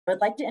I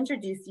would like to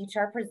introduce you to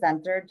our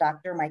presenter,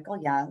 Dr.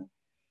 Michael Young.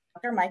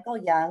 Dr. Michael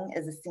Young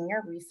is a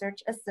Senior Research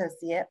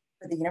Associate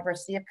for the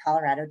University of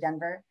Colorado,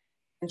 Denver,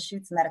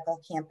 Anschutz Medical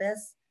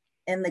Campus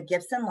in the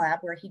Gibson Lab,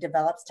 where he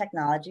develops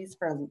technologies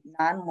for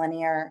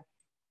nonlinear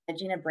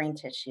imaging of brain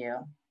tissue.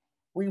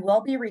 We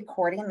will be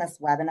recording this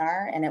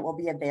webinar and it will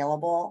be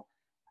available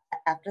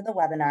after the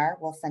webinar.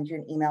 We'll send you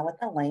an email with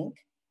the link.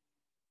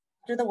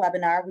 After the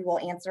webinar, we will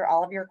answer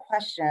all of your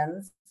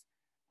questions.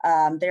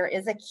 There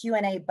is a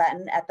Q&A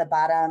button at the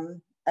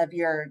bottom of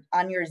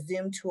on your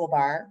Zoom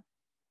toolbar.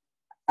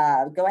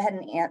 Go ahead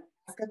and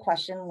ask a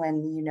question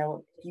when you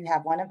know if you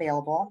have one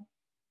available.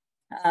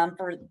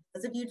 For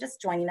those of you just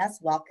joining us,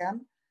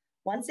 welcome.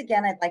 Once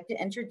again, I'd like to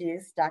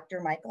introduce Dr.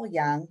 Michael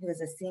Young, who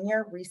is a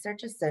Senior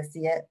Research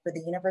Associate for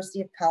the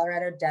University of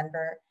Colorado,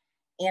 Denver,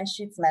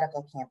 Anschutz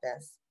Medical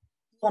Campus.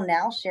 He will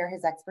now share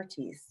his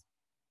expertise.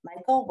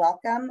 Michael,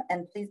 welcome,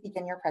 and please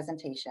begin your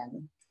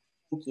presentation.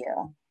 Thank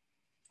you.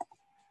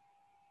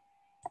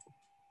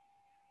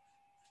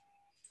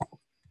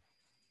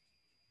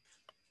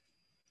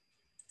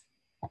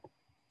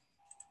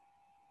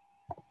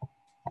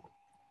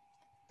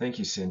 Thank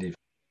you, Cindy,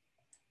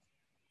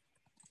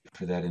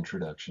 for that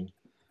introduction.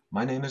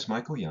 My name is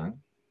Michael Young,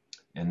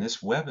 and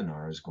this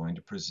webinar is going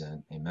to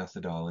present a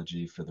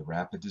methodology for the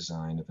rapid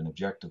design of an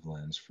objective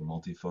lens for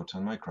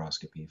multiphoton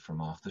microscopy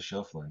from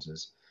off-the-shelf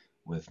lenses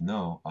with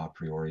no a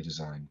priori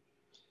design.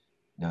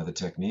 Now, the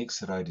techniques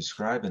that I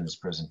describe in this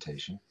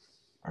presentation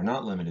are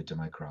not limited to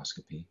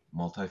microscopy,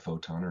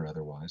 multiphoton or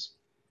otherwise,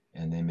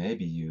 and they may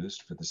be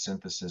used for the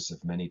synthesis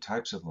of many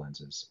types of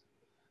lenses,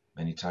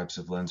 many types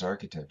of lens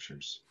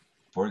architectures.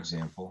 For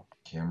example,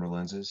 camera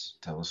lenses,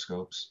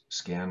 telescopes,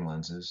 scan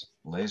lenses,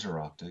 laser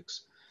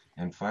optics,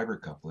 and fiber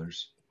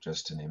couplers,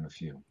 just to name a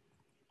few.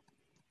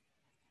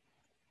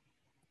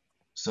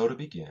 So to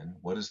begin,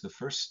 what is the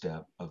first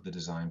step of the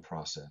design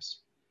process?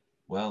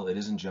 Well, it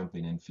isn't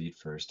jumping in feet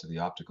first to the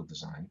optical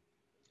design.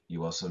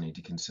 You also need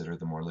to consider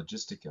the more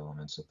logistic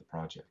elements of the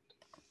project.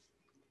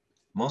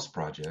 Most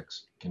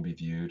projects can be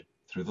viewed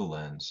through the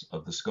lens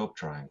of the scope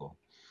triangle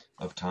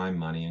of time,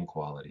 money, and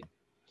quality.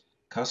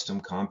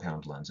 Custom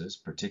compound lenses,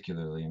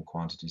 particularly in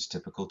quantities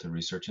typical to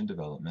research and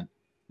development,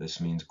 this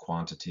means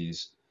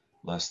quantities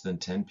less than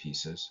 10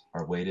 pieces,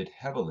 are weighted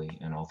heavily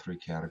in all three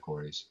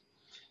categories.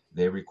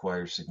 They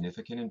require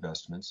significant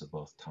investments of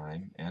both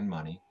time and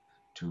money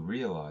to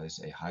realize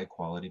a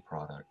high-quality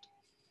product.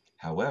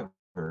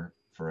 However,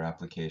 for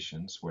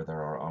applications where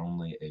there are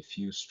only a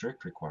few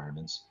strict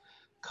requirements,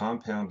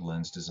 compound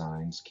lens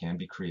designs can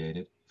be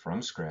created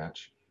from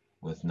scratch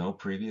with no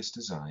previous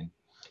design,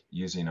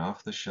 using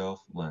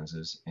off-the-shelf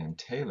lenses and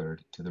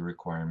tailored to the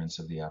requirements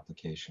of the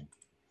application.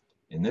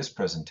 In this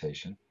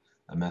presentation,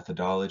 a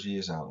methodology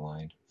is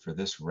outlined for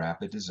this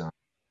rapid design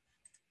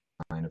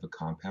of a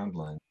compound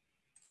lens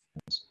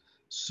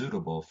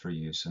suitable for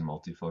use in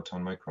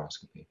multiphoton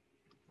microscopy.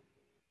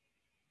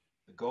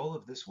 The goal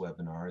of this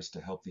webinar is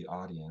to help the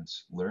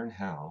audience learn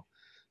how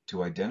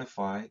to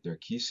identify their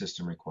key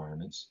system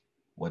requirements.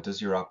 What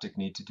does your optic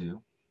need to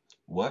do?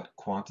 What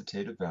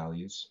quantitative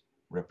values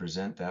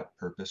represent that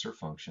purpose or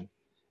function,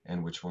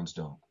 and which ones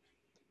don't?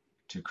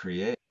 To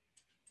create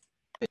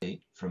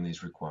from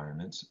these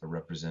requirements a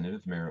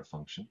representative merit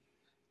function.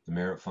 The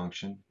merit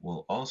function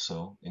will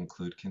also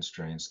include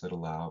constraints that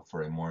allow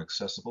for a more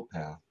accessible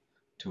path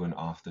to an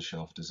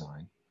off-the-shelf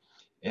design,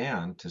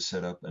 and to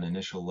set up an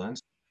initial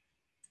lens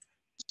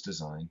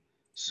design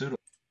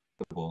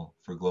suitable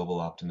for global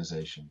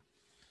optimization.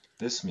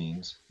 This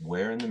means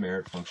where in the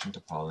merit function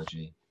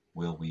topology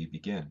will we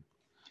begin?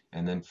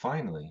 And then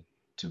finally,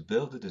 to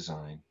build a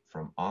design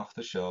from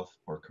off-the-shelf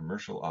or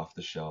commercial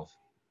off-the-shelf,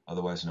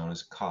 otherwise known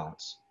as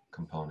COTS,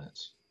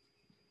 components.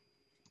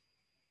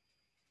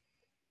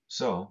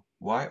 So,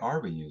 why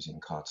are we using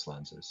COTS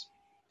lenses?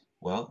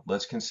 Well,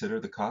 let's consider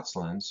the COTS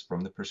lens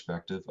from the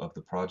perspective of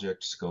the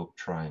project scope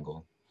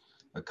triangle.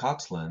 A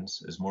COTS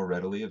lens is more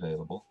readily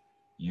available,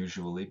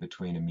 usually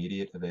between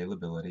immediate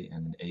availability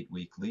and an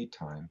 8-week lead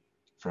time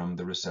from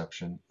the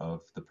reception of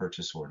the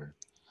purchase order.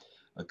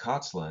 A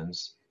COTS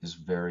lens is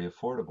very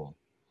affordable.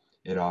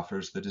 It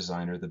offers the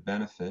designer the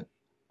benefit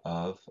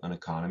of an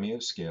economy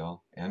of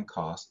scale and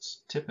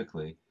costs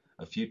typically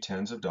a few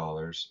tens of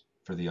dollars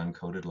for the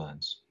uncoated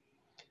lens.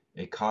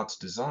 A COTS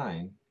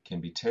design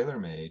can be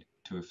tailor-made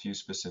to a few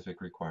specific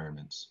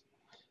requirements.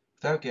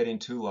 Without getting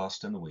too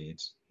lost in the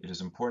weeds, it is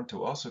important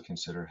to also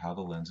consider how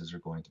the lenses are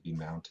going to be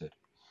mounted.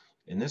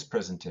 In this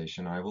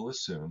presentation, I will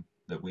assume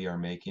that we are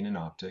making an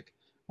optic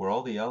where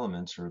all the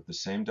elements are of the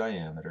same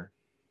diameter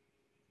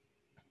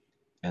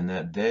and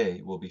that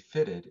they will be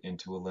fitted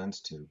into a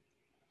lens tube.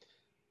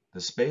 The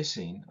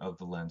spacing of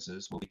the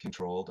lenses will be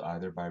controlled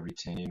either by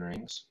retaining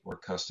rings or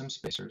custom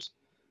spacers.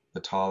 The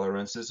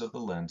tolerances of the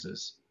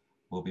lenses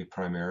will be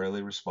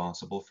primarily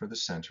responsible for the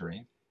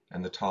centering,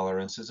 and the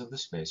tolerances of the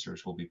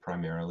spacers will be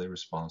primarily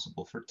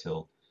responsible for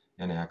tilt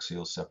and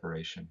axial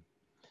separation.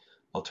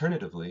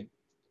 Alternatively,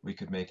 we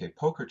could make a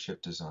poker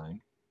chip design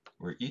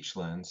where each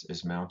lens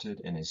is mounted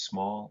in a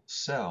small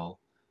cell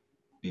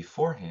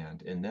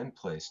beforehand and then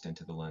placed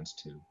into the lens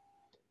tube.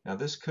 Now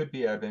this could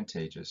be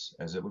advantageous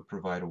as it would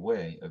provide a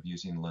way of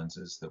using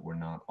lenses that were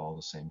not all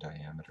the same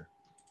diameter.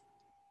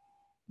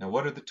 Now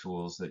what are the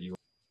tools that you...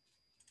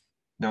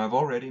 Now I've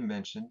already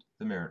mentioned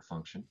the merit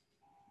function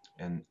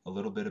and a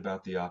little bit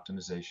about the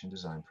optimization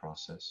design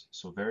process.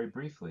 So very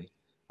briefly,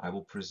 I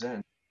will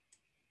present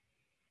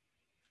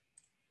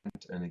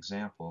an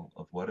example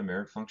of what a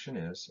merit function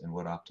is and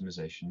what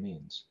optimization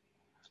means.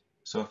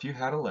 So if you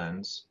had a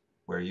lens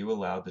where you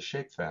allowed the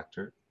shape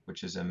factor,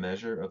 which is a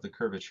measure of the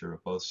curvature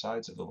of both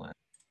sides of the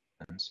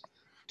lens,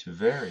 to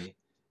vary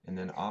and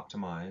then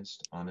optimized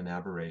on an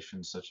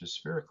aberration such as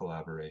spherical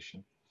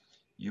aberration,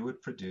 you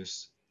would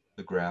produce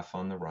the graph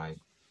on the right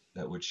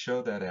that would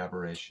show that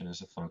aberration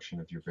as a function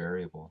of your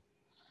variable.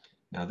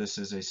 Now this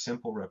is a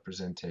simple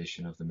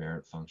representation of the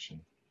merit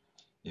function.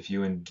 If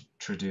you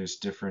introduce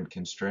different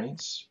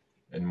constraints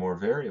and more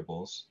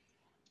variables,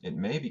 it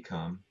may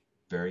become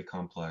very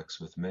complex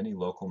with many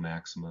local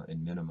maxima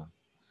and minima.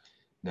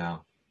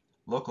 Now,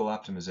 local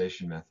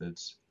optimization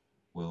methods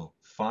will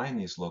find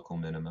these local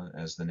minima,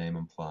 as the name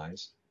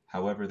implies.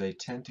 However, they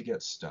tend to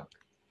get stuck.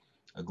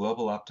 A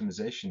global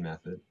optimization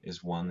method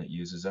is one that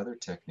uses other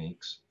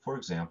techniques, for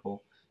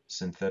example,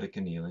 synthetic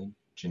annealing,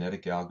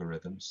 genetic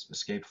algorithms,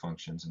 escape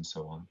functions, and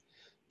so on,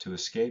 to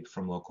escape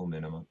from local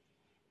minima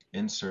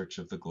in search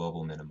of the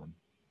global minimum.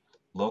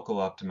 Local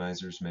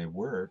optimizers may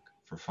work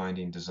for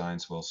finding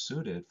designs well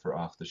suited for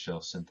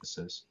off-the-shelf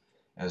synthesis,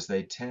 as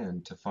they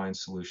tend to find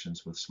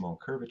solutions with small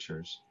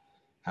curvatures.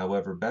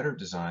 However, better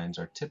designs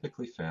are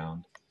typically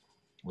found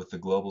with the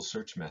global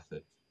search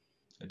method.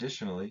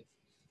 Additionally,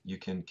 you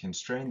can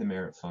constrain the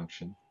merit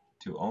function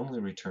to only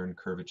return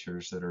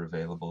curvatures that are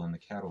available in the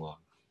catalog.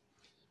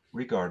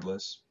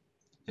 Regardless,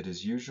 it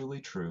is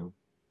usually true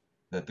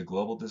that the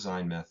global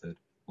design method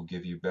will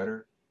give you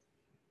better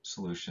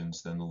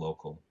solutions than the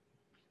local.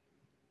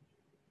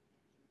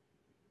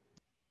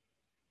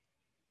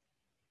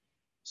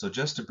 So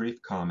just a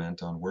brief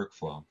comment on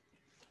workflow.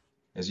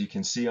 As you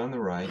can see on the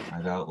right,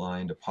 I've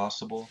outlined a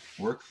possible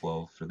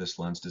workflow for this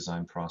lens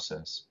design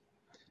process.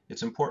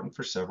 It's important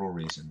for several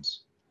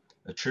reasons.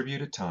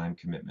 Attribute a time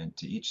commitment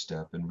to each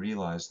step and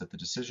realize that the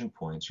decision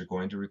points are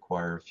going to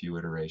require a few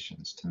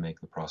iterations to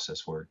make the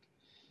process work.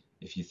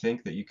 If you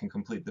think that you can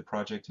complete the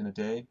project in a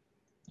day,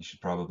 you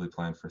should probably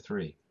plan for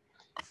 3.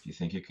 If you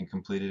think you can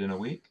complete it in a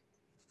week,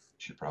 you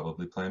should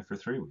probably plan for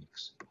 3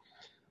 weeks.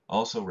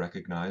 Also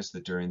recognize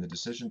that during the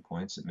decision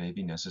points it may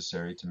be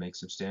necessary to make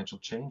substantial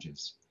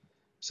changes,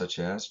 such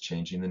as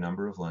changing the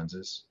number of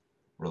lenses,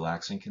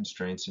 relaxing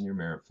constraints in your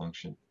merit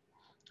function,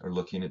 or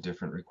looking at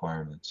different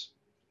requirements.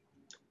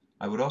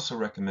 I would also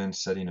recommend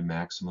setting a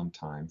maximum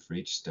time for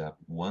each step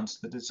once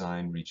the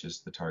design reaches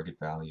the target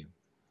value.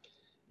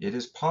 It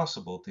is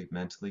possible to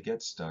mentally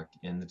get stuck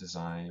in the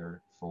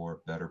desire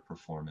for better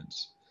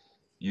performance.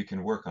 You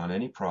can work on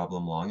any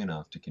problem long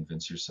enough to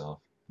convince yourself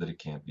that it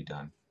can't be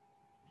done.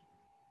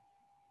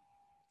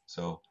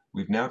 So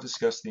we've now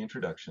discussed the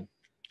introduction.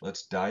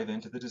 Let's dive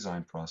into the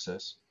design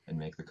process and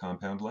make the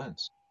compound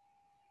lens.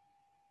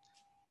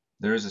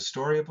 There is a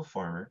story of a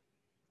farmer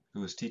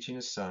who was teaching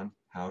his son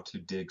how to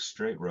dig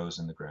straight rows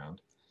in the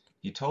ground.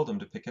 He told him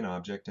to pick an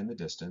object in the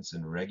distance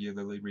and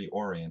regularly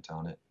reorient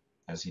on it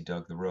as he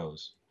dug the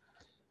rows.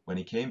 When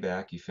he came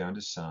back, he found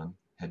his son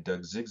had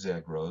dug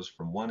zigzag rows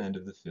from one end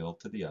of the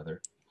field to the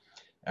other.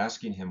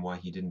 Asking him why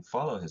he didn't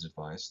follow his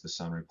advice, the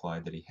son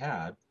replied that he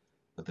had,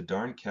 but the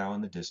darn cow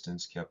in the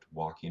distance kept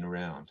walking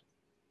around.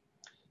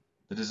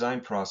 The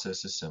design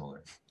process is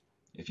similar.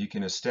 If you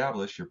can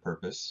establish your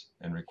purpose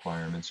and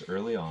requirements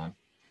early on,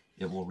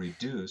 it will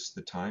reduce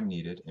the time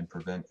needed and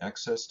prevent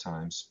excess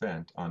time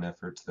spent on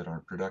efforts that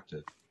aren't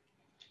productive.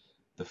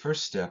 The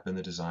first step in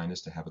the design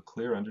is to have a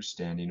clear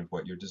understanding of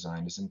what your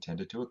design is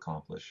intended to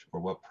accomplish or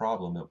what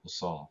problem it will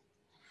solve.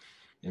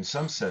 In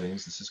some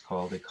settings, this is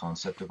called a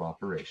concept of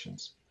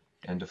operations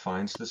and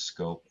defines the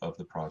scope of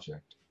the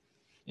project.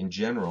 In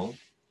general,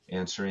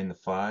 answering the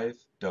 5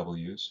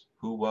 W's,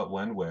 who, what,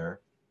 when,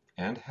 where,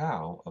 and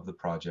how of the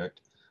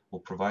project will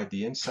provide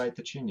the insight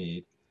that you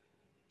need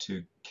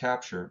to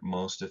capture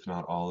most, if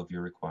not all, of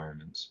your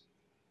requirements.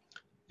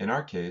 In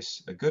our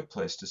case, a good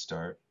place to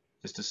start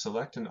is to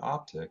select an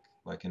optic,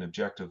 like an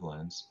objective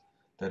lens,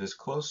 that is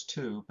close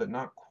to, but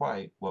not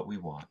quite, what we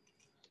want.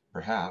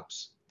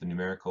 Perhaps the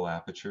numerical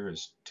aperture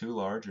is too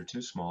large or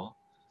too small,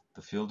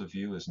 the field of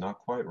view is not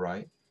quite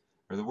right,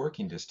 or the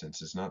working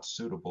distance is not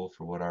suitable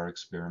for what our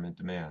experiment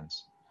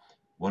demands.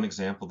 One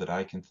example that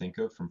I can think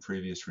of from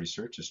previous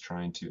research is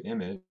trying to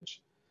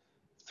image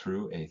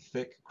through a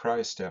thick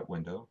cryostat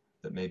window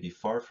that may be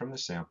far from the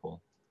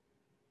sample.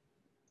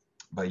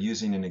 By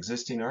using an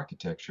existing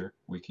architecture,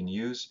 we can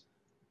use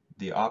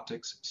the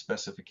optics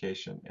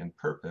specification and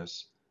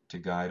purpose to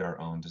guide our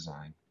own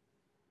design.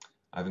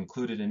 I've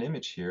included an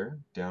image here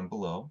down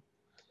below.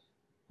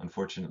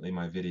 Unfortunately,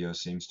 my video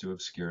seems to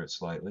obscure it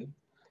slightly,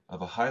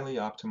 of a highly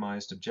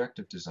optimized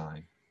objective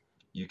design.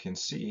 You can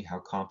see how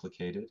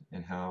complicated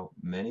and how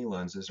many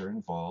lenses are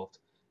involved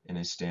in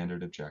a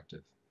standard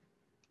objective.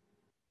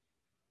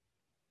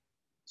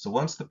 So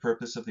once the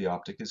purpose of the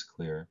optic is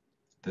clear,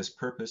 This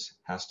purpose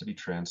has to be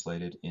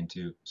translated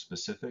into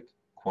specific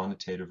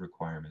quantitative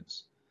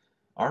requirements.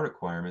 Our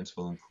requirements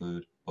will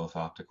include both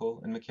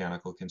optical and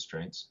mechanical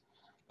constraints.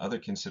 Other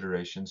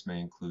considerations may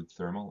include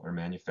thermal or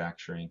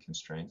manufacturing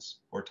constraints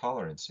or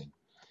tolerancing.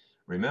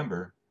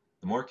 Remember,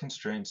 the more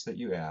constraints that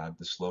you add,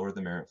 the slower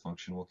the merit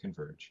function will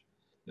converge.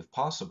 If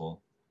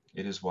possible,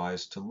 it is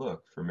wise to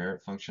look for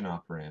merit function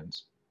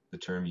operands, the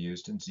term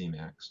used in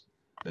ZMAX,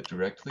 that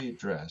directly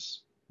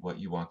address what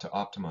you want to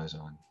optimize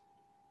on,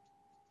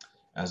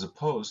 as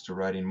opposed to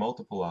writing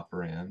multiple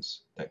operands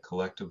that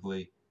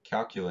collectively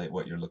calculate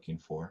what you're looking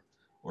for,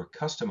 or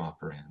custom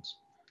operands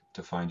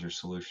to find your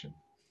solution.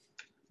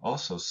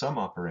 Also, some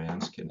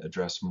operands can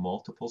address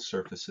multiple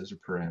surfaces or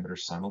parameters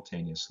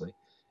simultaneously,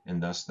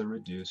 and thus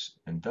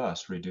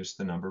reduce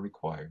the number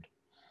required.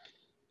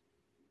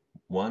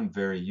 One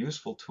very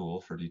useful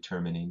tool for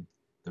determining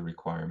the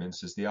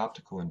requirements is the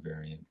optical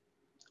invariant.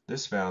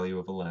 This value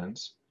of a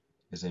lens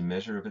is a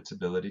measure of its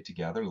ability to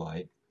gather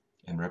light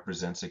and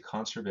represents a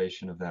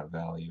conservation of that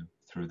value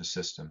through the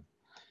system.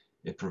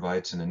 It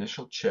provides an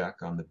initial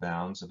check on the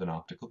bounds of an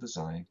optical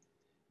design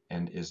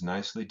and is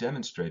nicely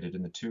demonstrated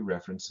in the two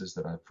references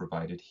that I've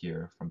provided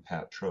here from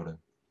Pat Trotta.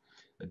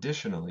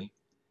 Additionally,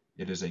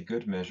 it is a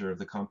good measure of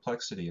the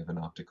complexity of an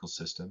optical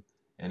system,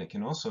 and it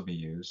can also be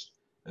used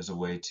as a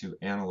way to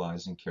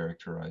analyze and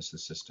characterize the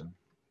system.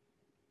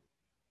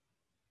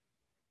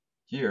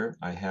 Here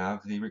I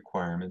have the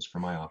requirements for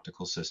my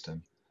optical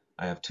system.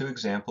 I have two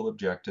example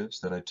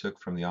objectives that I took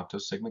from the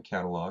OptoSigma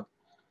catalog,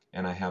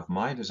 and I have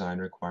my design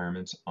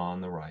requirements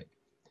on the right.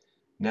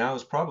 Now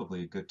is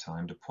probably a good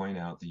time to point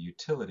out the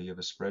utility of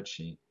a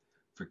spreadsheet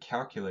for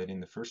calculating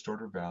the first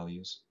order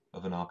values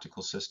of an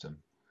optical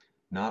system.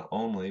 Not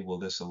only will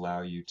this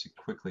allow you to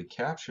quickly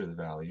capture the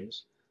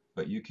values,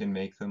 but you can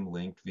make them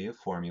linked via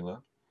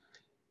formula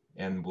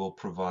and will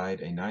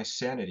provide a nice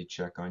sanity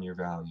check on your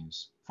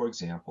values. For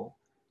example,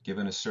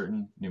 given a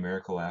certain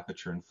numerical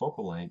aperture and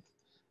focal length,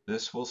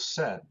 this will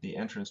set the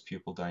entrance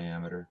pupil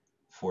diameter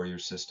for your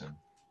system.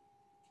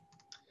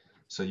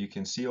 So you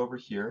can see over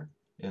here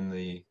in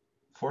the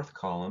fourth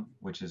column,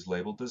 which is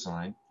labeled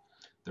design,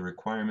 the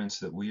requirements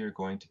that we are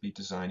going to be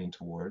designing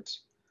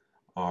towards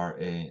are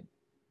an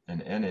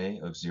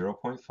NA of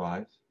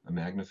 0.5, a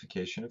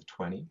magnification of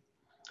 20,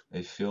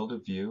 a field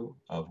of view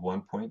of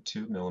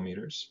 1.2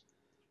 millimeters.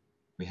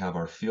 We have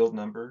our field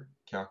number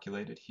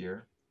calculated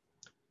here.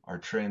 Our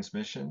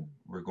transmission,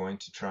 we're going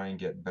to try and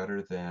get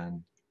better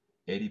than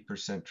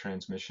 80%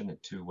 transmission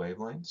at 2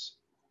 wavelengths.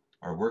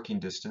 Our working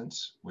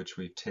distance, which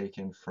we've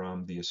taken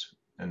from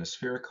an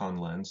asphericon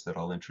lens that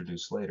I'll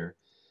introduce later,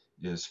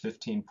 is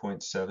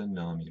 15.7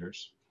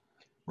 millimeters.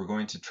 We're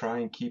going to try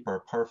and keep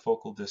our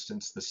parfocal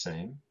distance the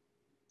same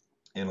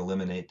and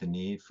eliminate the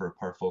need for a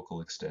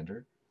parfocal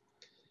extender.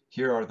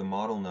 Here are the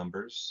model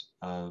numbers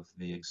of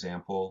the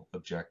example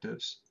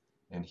objectives,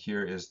 and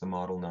here is the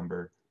model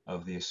number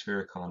of the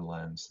asphericon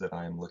lens that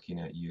I am looking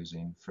at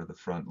using for the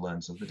front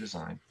lens of the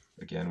design,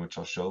 again, which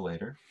I'll show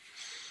later.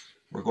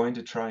 We're going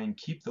to try and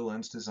keep the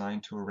lens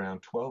design to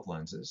around 12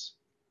 lenses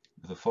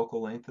with a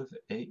focal length of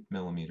 8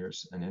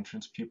 millimeters, an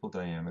entrance pupil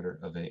diameter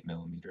of 8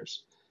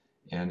 millimeters,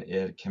 and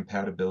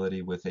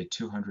compatibility with a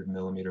 200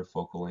 millimeter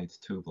focal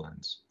length tube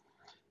lens.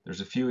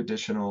 There's a few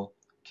additional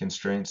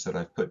constraints that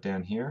I've put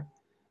down here,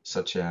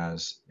 such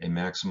as a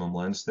maximum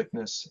lens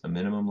thickness, a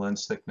minimum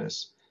lens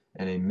thickness,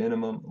 and a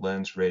minimum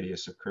lens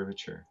radius of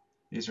curvature.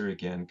 These are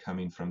again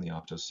coming from the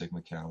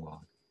OptoSigma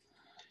catalog.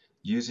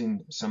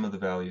 Using some of the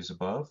values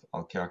above,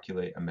 I'll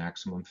calculate a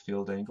maximum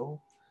field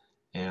angle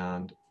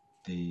and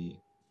the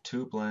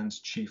tube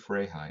lens chief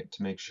ray height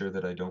to make sure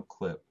that I don't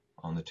clip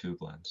on the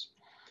tube lens.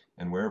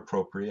 And where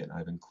appropriate,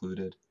 I've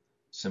included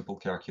simple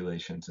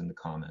calculations in the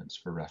comments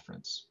for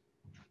reference.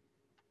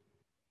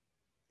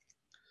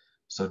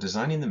 So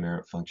designing the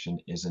merit function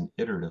is an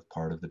iterative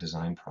part of the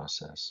design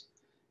process.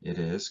 It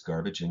is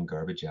garbage in,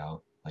 garbage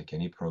out, like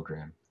any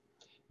program.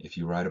 If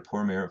you write a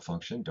poor merit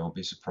function, don't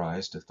be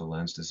surprised if the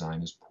lens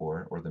design is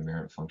poor or the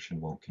merit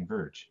function won't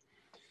converge.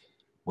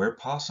 Where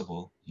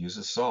possible, use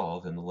a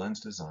solve in the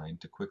lens design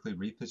to quickly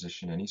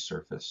reposition any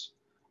surface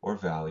or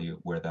value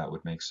where that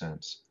would make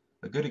sense.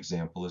 A good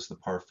example is the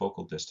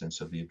parfocal distance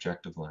of the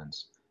objective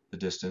lens, the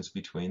distance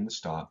between the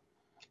stop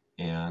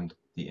and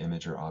the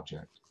image or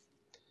object.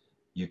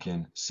 You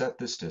can set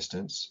this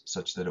distance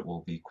such that it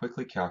will be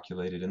quickly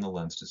calculated in the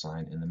lens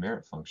design and the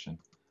merit function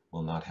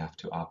will not have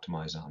to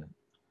optimize on it.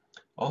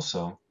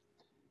 Also,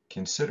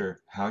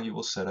 consider how you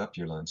will set up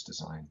your lens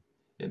design.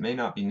 It may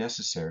not be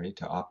necessary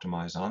to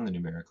optimize on the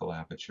numerical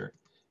aperture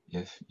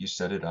if you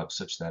set it up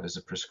such that is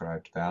a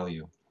prescribed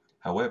value.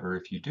 However,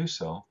 if you do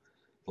so,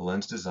 the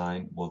lens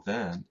design will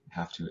then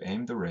have to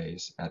aim the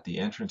rays at the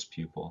entrance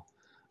pupil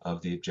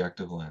of the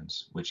objective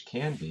lens, which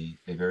can be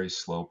a very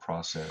slow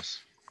process.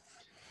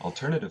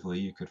 Alternatively,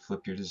 you could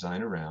flip your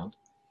design around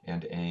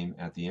and aim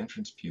at the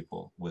entrance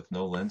pupil with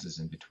no lenses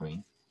in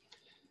between,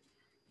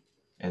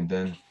 and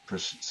then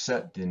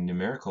set the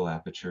numerical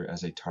aperture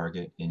as a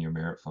target in your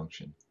merit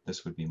function.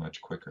 This would be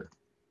much quicker.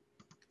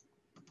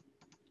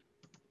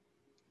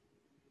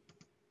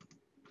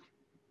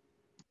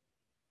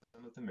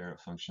 with the merit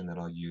function that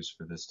I'll use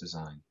for this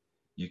design.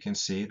 You can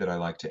see that I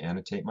like to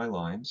annotate my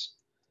lines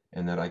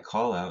and that I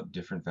call out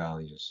different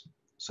values.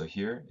 So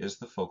here is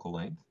the focal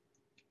length,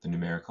 the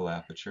numerical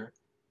aperture,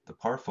 the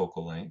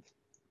parfocal length.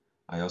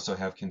 I also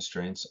have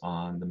constraints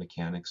on the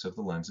mechanics of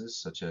the lenses,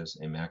 such as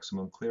a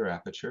maximum clear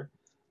aperture,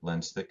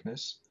 lens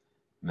thickness,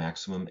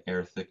 maximum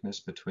air thickness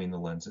between the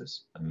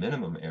lenses, a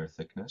minimum air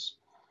thickness,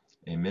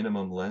 a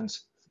minimum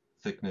lens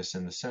thickness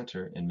in the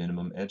center, and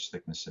minimum edge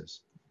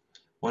thicknesses.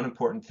 One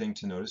important thing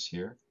to notice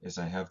here is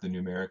I have the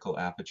numerical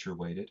aperture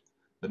weighted,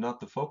 but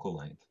not the focal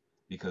length,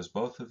 because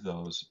both of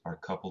those are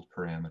coupled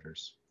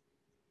parameters.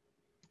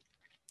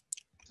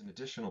 It's an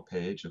additional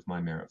page of my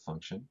merit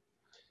function.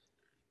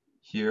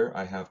 Here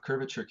I have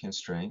curvature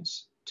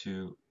constraints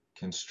to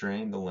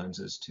constrain the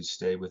lenses to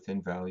stay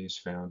within values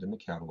found in the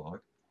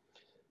catalog.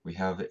 We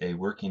have a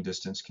working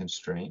distance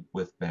constraint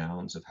with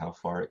bounds of how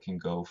far it can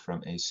go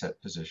from a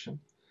set position.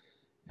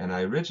 And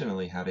I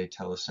originally had a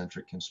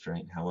telecentric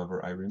constraint,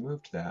 however I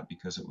removed that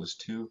because it was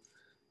too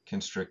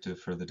constrictive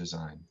for the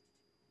design.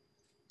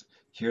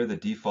 Here the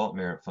default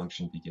merit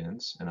function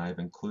begins, and I have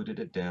included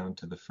it down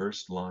to the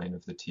first line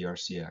of the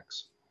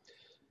TRCX.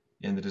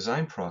 In the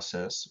design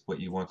process, what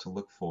you want to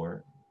look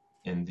for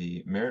in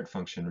the merit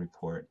function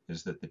report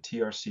is that the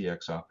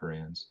TRCX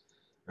operands,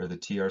 or the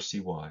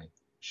TRCY,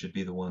 should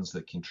be the ones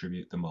that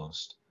contribute the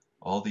most.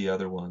 All the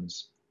other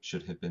ones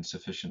should have been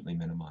sufficiently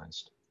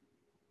minimized.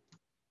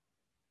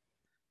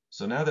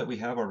 So now that we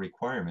have our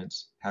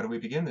requirements, how do we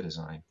begin the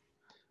design?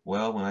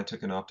 Well, when I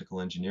took an optical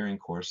engineering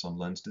course on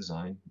lens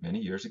design many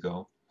years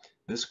ago,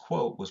 this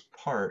quote was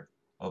part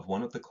of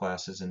one of the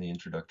classes in the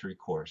introductory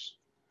course.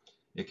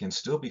 It can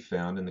still be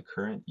found in the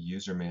current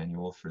user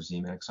manual for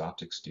Zemax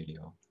Optics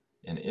Studio,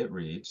 and it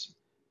reads,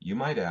 "You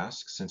might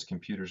ask, since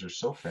computers are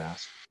so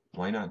fast,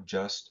 why not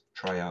just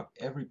try out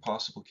every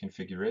possible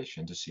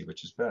configuration to see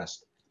which is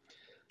best?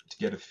 To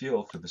get a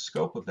feel for the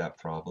scope of that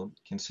problem,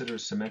 consider a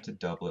cemented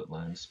doublet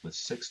lens with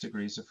 6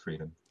 degrees of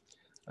freedom.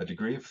 A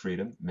degree of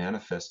freedom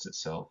manifests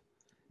itself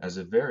as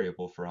a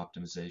variable for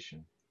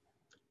optimization.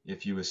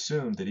 If you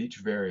assume that each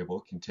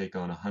variable can take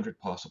on 100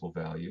 possible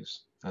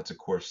values, that's a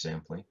coarse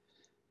sampling,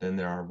 then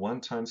there are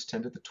 1 times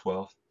 10 to the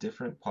 12th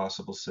different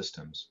possible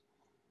systems.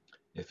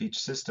 If each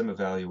system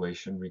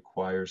evaluation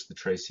requires the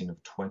tracing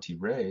of 20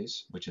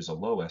 rays, which is a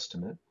low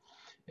estimate,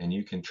 and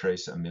you can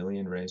trace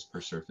 1,000,000 rays per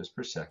surface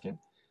per second,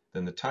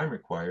 then the time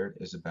required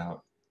is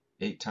about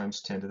 8 times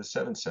 10 to the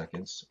 7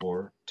 seconds,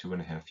 or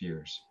 2.5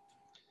 years.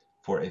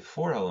 For a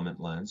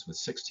 4-element lens with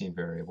 16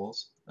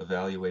 variables,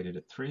 evaluated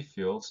at 3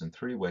 fields and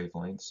 3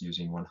 wavelengths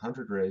using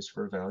 100 rays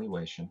for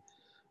evaluation,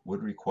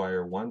 would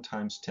require 1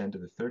 times 10 to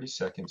the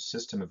 32nd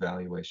system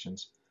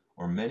evaluations,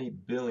 or many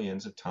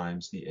billions of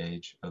times the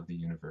age of the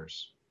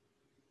universe."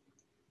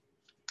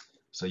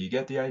 So you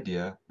get the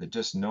idea that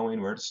just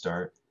knowing where to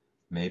start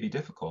may be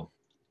difficult.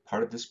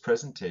 Part of this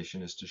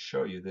presentation is to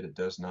show you that it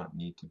does not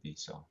need to be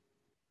so.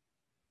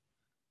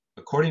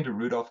 According to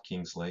Rudolph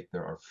Kingslake,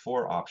 there are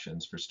 4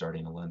 options for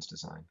starting a lens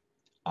design.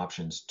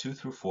 Options 2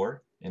 through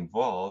 4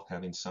 involve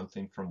having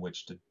something from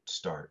which to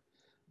start.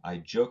 I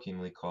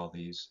jokingly call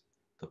these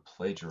the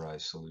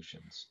plagiarized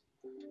solutions.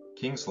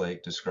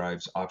 Kingslake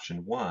describes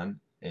option 1,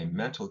 a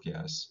mental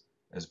guess,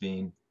 as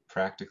being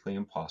practically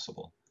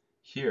impossible.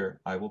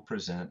 Here I will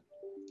present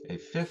a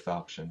 5th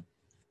option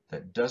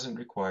that doesn't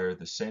require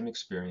the same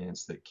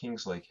experience that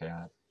Kingslake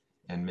had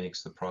and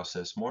makes the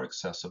process more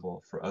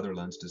accessible for other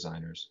lens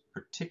designers,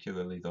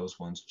 particularly those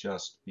ones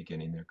just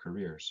beginning their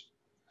careers.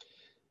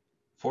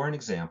 For an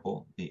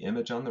example, the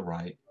image on the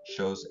right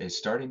shows a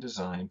starting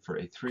design for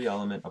a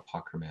 3-element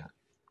apochromat.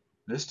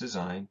 This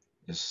design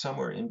is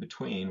somewhere in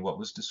between what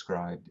was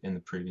described in the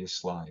previous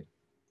slide.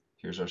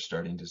 Here's our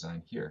starting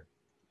design here.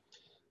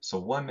 So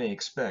one may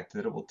expect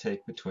that it will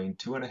take between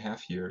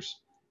 2.5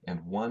 years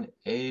and 1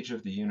 age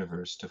of the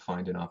universe to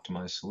find an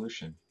optimized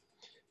solution.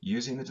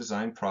 Using the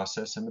design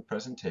process in the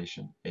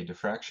presentation, a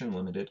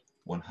diffraction-limited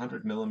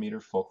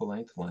 100mm focal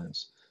length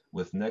lens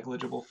with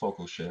negligible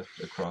focal shift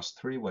across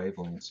 3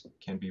 wavelengths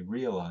can be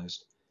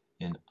realized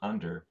in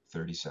under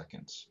 30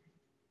 seconds.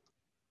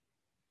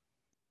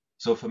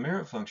 So if a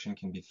merit function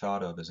can be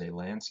thought of as a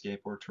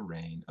landscape or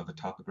terrain of a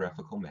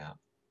topographical map,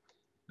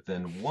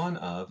 then one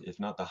of, if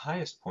not the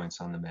highest points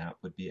on the map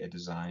would be a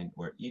design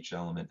where each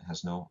element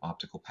has no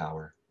optical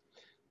power.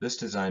 This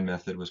design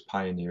method was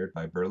pioneered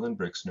by Berlin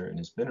Brixner and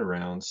has been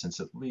around since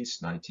at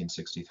least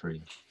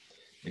 1963.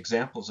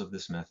 Examples of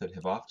this method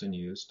have often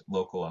used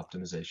local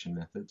optimization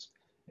methods,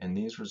 and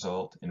these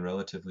result in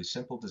relatively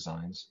simple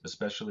designs,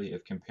 especially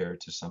if compared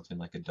to something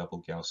like a double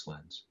Gauss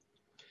lens.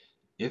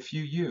 If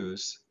you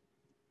use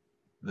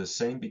the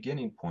same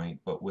beginning point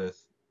but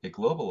with a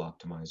global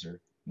optimizer,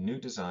 new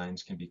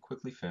designs can be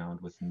quickly found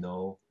with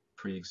no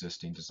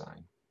pre-existing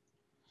design.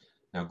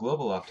 Now,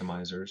 global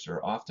optimizers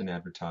are often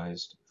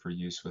advertised for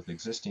use with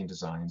existing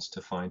designs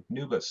to find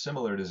new but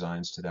similar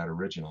designs to that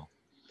original.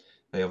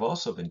 They have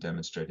also been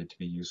demonstrated to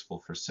be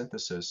useful for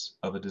synthesis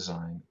of a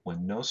design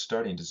when no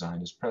starting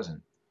design is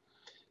present.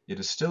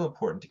 It is still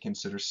important to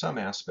consider some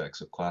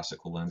aspects of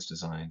classical lens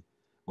design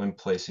when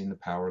placing the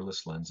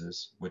powerless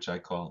lenses, which I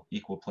call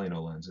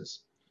equiplano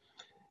lenses.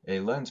 A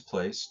lens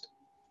placed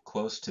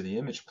close to the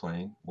image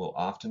plane will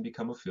often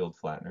become a field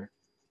flattener.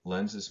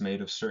 Lenses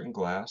made of certain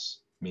glass,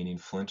 meaning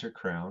flint or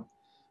crown,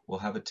 will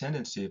have a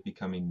tendency of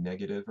becoming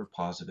negative or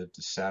positive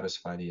to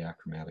satisfy the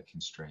achromatic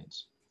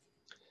constraints.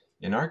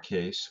 In our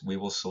case, we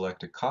will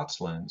select a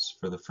COTS lens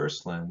for the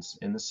first lens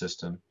in the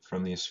system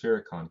from the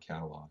Asphericon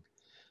catalog.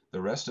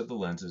 The rest of the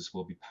lenses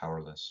will be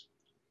powerless.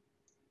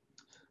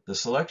 The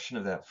selection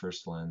of that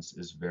first lens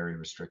is very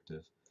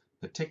restrictive,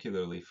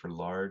 particularly for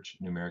large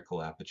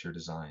numerical aperture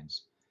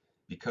designs.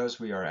 Because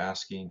we are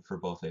asking for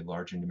both a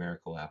larger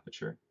numerical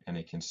aperture and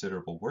a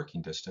considerable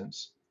working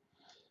distance,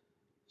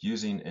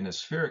 using an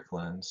aspheric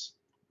lens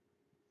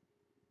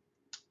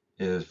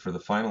for the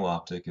final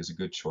optic is a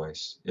good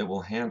choice. It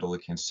will handle a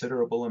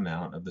considerable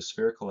amount of the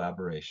spherical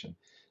aberration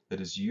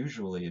that is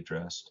usually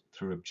addressed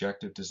through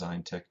objective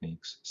design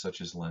techniques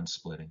such as lens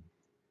splitting.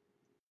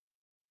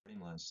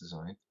 Lens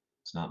design,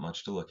 it's not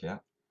much to look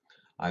at.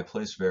 I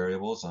place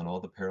variables on all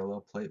the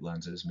parallel plate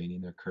lenses,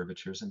 meaning their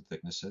curvatures and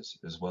thicknesses,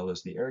 as well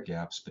as the air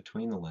gaps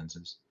between the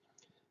lenses.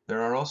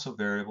 There are also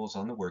variables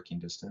on the working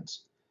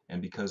distance,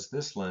 and because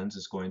this lens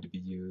is going to be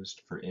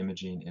used for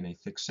imaging in a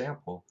thick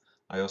sample,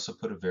 I also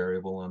put a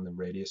variable on the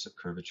radius of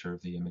curvature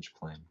of the image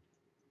plane.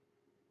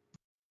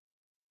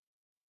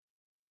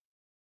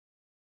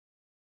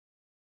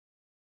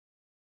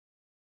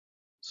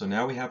 So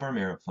now we have our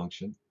merit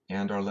function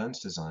and our lens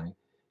design,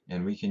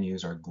 and we can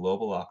use our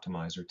global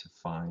optimizer to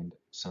find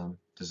some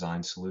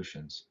design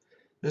solutions.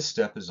 This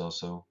step is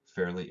also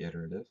fairly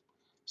iterative.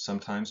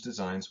 Sometimes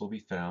designs will be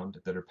found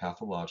that are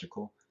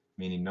pathological,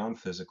 meaning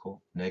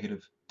non-physical,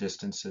 negative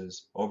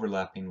distances,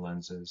 overlapping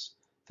lenses,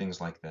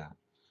 things like that.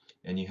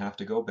 And you have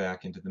to go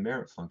back into the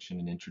merit function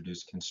and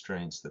introduce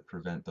constraints that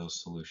prevent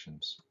those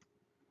solutions.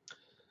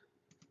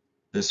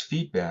 This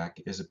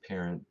feedback is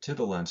apparent to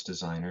the lens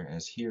designer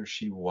as he or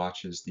she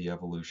watches the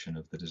evolution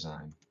of the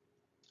design.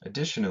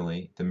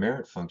 Additionally, the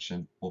merit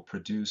function will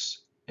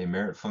produce a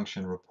merit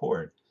function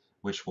report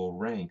which will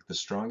rank the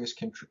strongest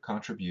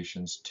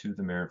contributions to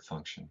the merit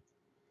function.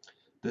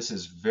 This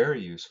is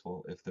very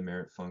useful if the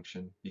merit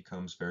function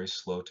becomes very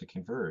slow to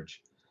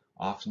converge.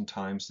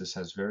 Oftentimes this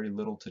has very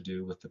little to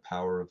do with the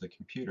power of the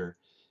computer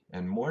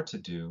and more to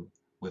do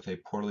with a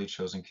poorly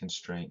chosen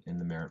constraint in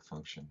the merit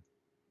function.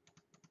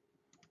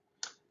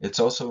 It's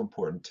also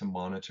important to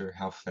monitor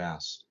how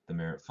fast the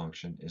merit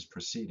function is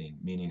proceeding,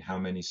 meaning how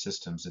many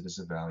systems it is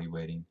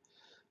evaluating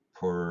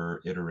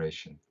per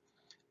iteration.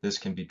 This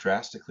can be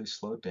drastically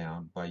slowed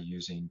down by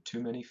using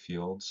too many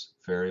fields,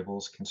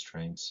 variables,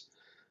 constraints,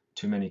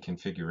 too many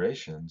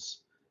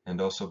configurations, and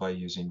also by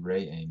using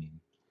ray aiming.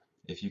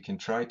 If you can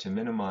try to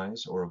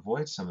minimize or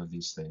avoid some of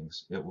these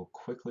things, it will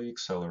quickly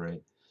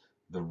accelerate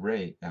the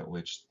rate at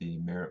which the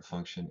merit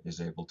function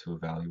is able to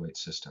evaluate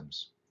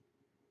systems.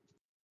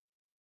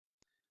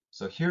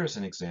 So here is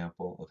an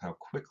example of how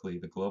quickly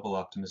the global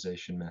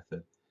optimization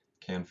method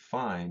can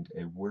find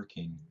a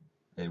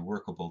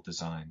workable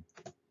design.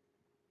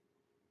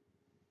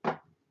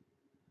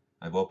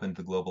 I've opened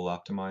the global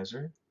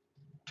optimizer,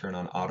 turn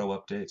on auto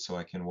update so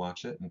I can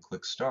watch it, and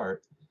click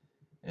start.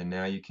 And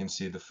now you can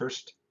see the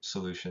first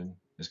solution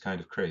is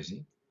kind of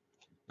crazy,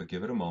 but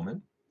give it a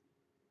moment.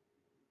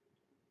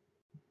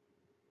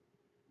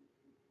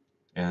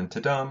 And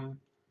ta-dum!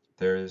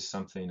 There is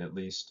something at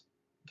least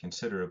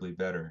considerably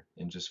better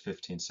in just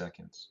 15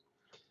 seconds.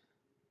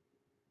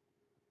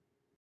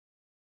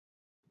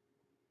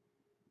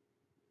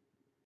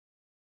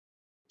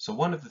 So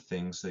one of the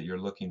things that you're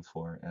looking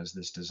for as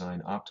this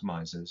design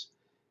optimizes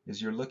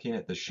is you're looking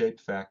at the shape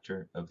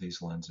factor of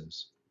these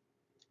lenses.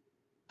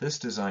 This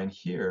design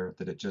here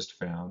that it just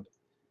found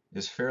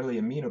is fairly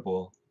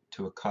amenable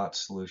to a COT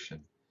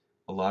solution.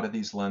 A lot of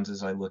these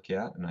lenses I look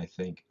at and I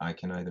think I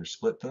can either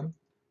split them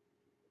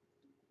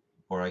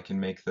or I can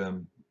make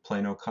them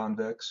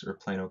plano-convex or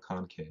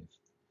plano-concave.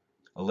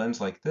 A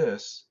lens like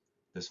this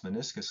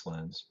meniscus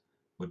lens,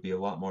 would be a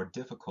lot more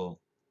difficult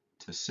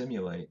to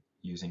simulate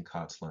using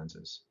COTS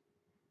lenses.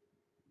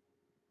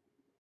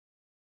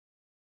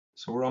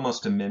 So we're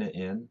almost a minute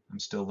in. I'm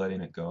still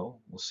letting it go.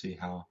 We'll see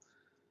how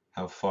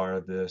far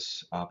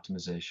this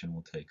optimization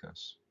will take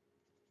us.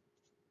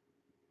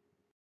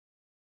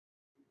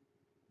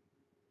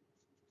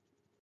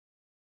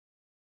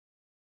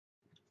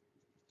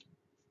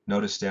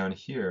 Notice down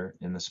here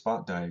in the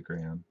spot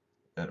diagram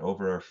that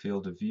over our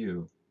field of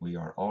view, we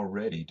are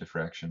already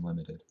diffraction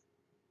limited.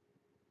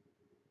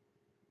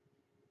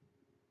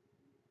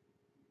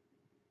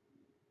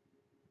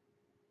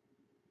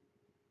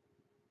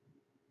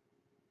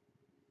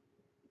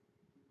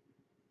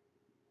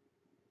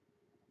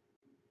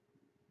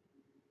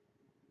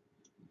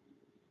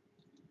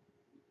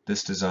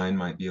 This design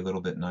might be a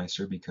little bit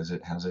nicer because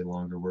it has a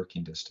longer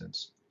working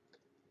distance.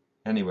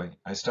 Anyway,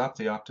 I stopped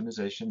the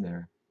optimization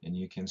there, and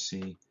you can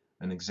see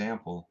an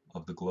example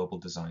of the global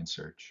design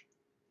search.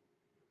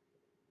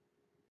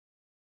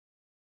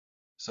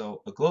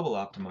 So a global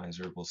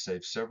optimizer will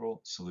save several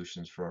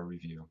solutions for our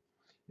review.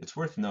 It's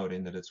worth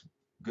noting that it's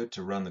good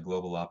to run the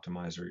global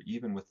optimizer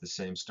even with the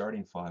same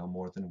starting file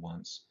more than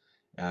once,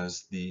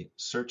 as the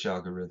search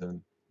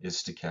algorithm is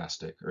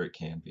stochastic, or it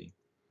can be.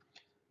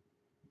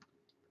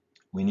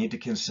 We need to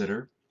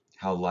consider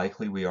how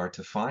likely we are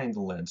to find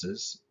the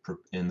lenses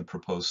in the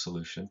proposed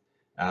solution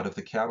out of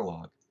the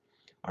catalog.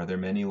 Are there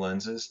many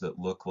lenses that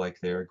look like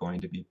they're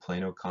going to be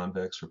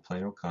plano-convex or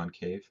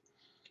plano-concave,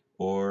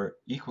 or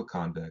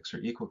equiconvex or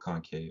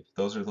equiconcave?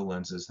 Those are the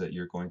lenses that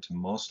you're going to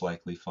most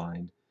likely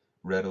find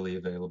readily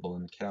available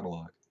in the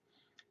catalog.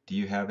 Do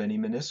you have any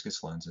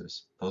meniscus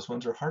lenses? Those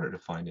ones are harder to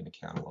find in a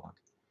catalog.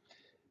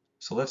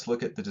 So let's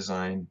look at the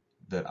design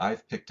that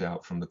I've picked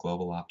out from the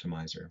global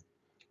optimizer.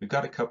 We've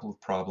got a couple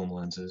of problem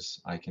lenses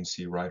I can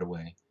see right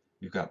away.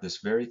 We've got this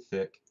very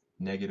thick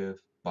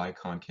negative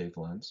biconcave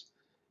lens,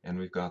 and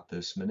we've got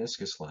this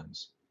meniscus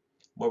lens.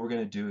 What we're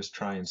going to do is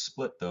try and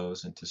split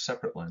those into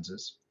separate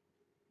lenses,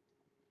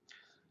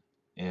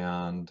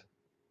 and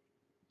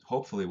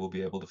hopefully we'll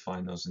be able to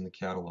find those in the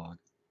catalog.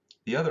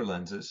 The other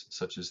lenses,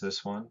 such as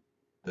this one,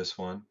 this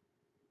one,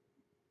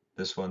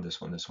 this one,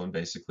 this one, this one,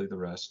 basically the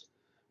rest,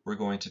 we're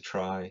going to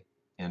try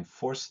and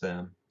force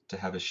them to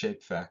have a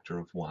shape factor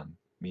of 1,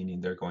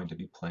 meaning they're going to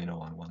be plano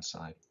on one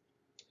side.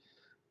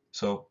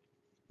 So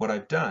what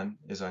I've done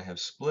is I have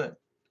split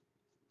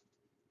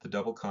the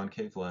double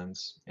concave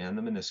lens and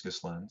the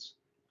meniscus lens,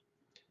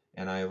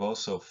 and I have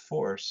also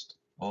forced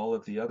all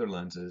of the other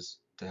lenses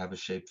to have a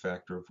shape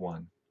factor of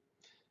 1.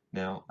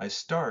 Now I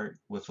start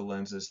with the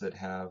lenses that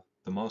have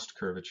the most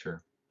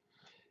curvature,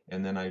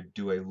 and then I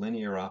do a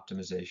linear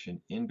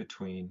optimization in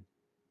between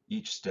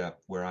each step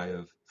where I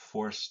have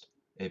forced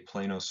a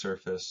plano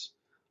surface,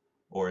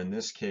 or in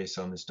this case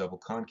on this double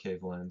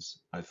concave lens,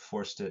 I've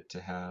forced it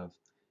to have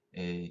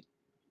a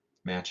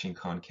matching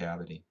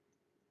concavity.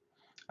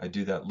 I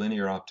do that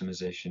linear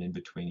optimization in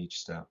between each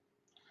step.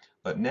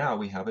 But now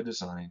we have a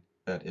design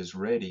that is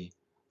ready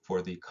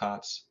for the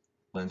COTS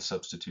lens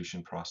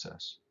substitution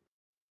process.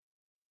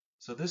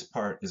 So this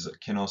part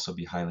can also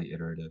be highly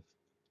iterative.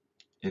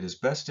 It is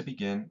best to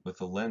begin with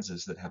the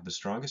lenses that have the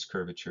strongest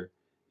curvature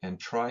and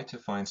try to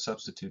find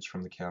substitutes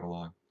from the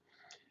catalog.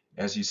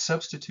 As you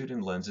substitute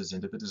in lenses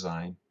into the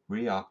design,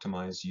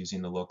 re-optimize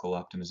using the local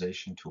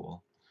optimization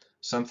tool.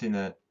 Something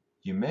that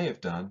you may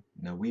have done,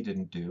 now we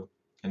didn't do,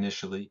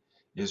 initially,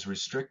 is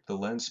restrict the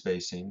lens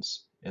spacings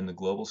in the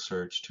global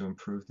search to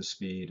improve the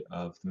speed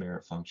of the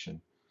merit function.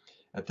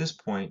 At this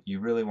point, you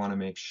really want to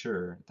make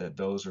sure that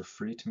those are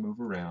free to move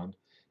around,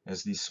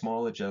 as these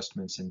small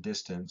adjustments in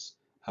distance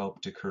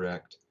help to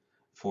correct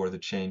for the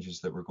changes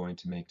that we're going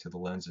to make to the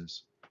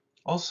lenses.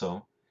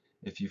 Also,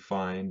 if you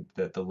find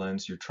that the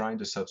lens you're trying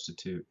to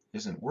substitute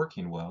isn't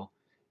working well,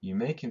 you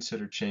may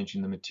consider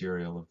changing the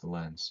material of the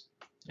lens.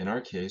 In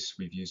our case,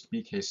 we've used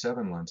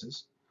BK7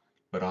 lenses,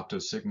 but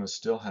OptoSigma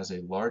still has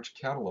a large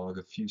catalog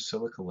of fused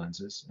silica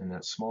lenses, and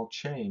that small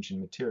change in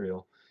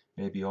material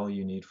may be all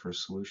you need for a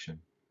solution.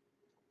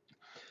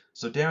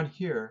 So down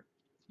here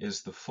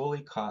is the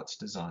fully COTS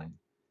design.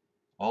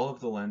 All of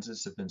the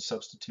lenses have been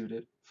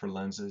substituted for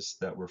lenses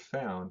that were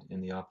found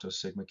in the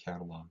OptoSigma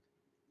catalog.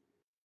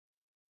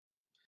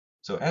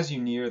 So as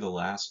you near the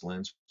last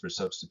lens for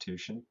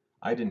substitution,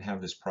 I didn't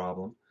have this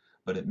problem,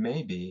 but it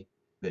may be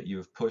that you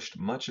have pushed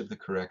much of the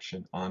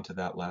correction onto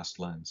that last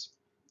lens.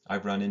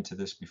 I've run into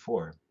this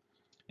before.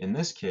 In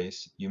this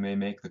case, you may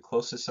make the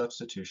closest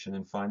substitution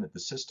and find that the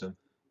system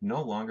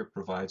no longer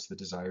provides the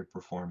desired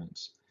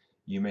performance.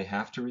 You may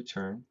have to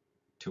return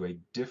to a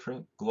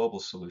different global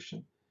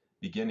solution,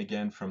 begin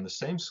again from the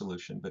same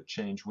solution, but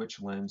change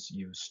which lens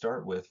you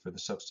start with for the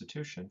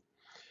substitution,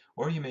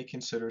 or you may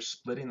consider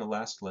splitting the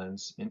last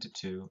lens into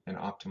 2 and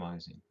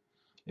optimizing.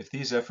 If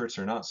these efforts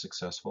are not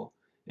successful,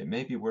 it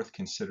may be worth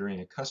considering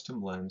a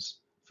custom lens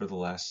for the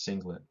last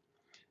singlet.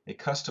 A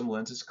custom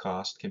lens's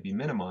cost can be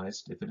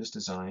minimized if it is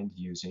designed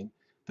using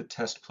the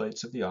test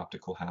plates of the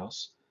optical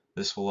house.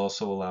 This will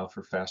also allow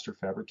for faster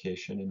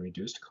fabrication and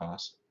reduced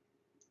cost,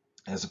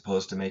 as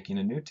opposed to making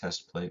a new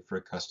test plate for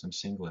a custom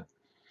singlet.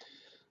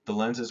 The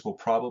lenses will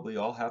probably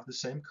all have the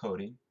same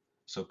coating,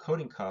 so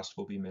coating cost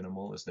will be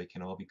minimal as they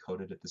can all be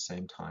coated at the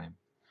same time.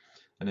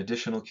 An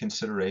additional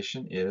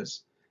consideration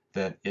is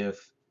that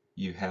if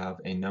you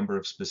have a number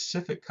of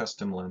specific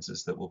custom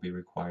lenses that will be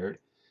required,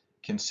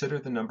 consider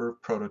the number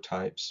of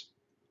prototypes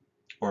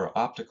or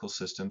optical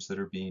systems that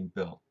are being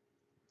built.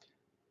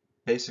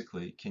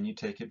 Basically, can you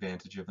take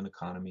advantage of an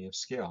economy of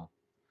scale?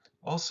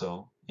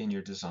 Also, in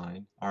your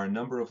design, are a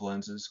number of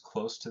lenses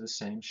close to the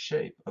same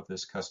shape of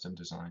this custom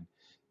design?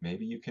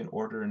 Maybe you can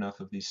order enough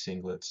of these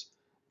singlets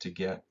to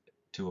get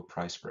to a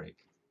price break.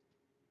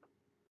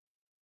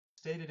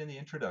 Stated in the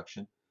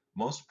introduction,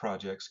 most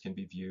projects can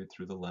be viewed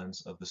through the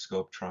lens of the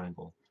scope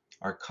triangle.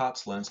 Our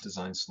COTS lens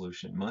design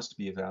solution must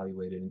be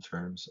evaluated in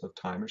terms of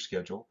time or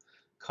schedule,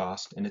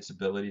 cost, and its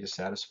ability to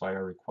satisfy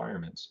our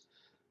requirements.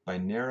 By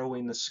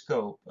narrowing the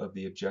scope of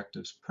the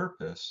objective's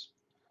purpose,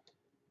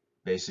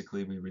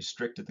 basically we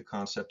restricted the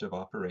concept of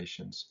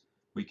operations,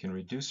 we can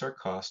reduce our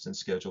cost and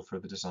schedule for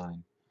the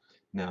design.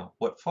 Now,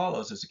 what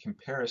follows is a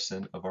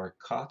comparison of our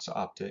COTS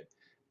optic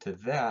to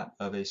that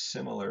of a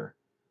similar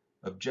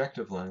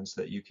objective lens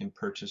that you can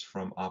purchase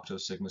from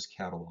OptoSigma's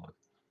catalog.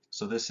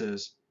 So this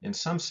is, in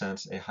some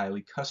sense, a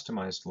highly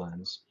customized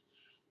lens,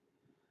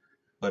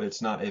 but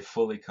it's not a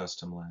fully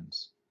custom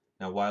lens.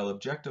 Now, while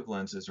objective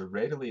lenses are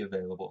readily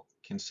available,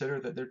 consider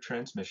that their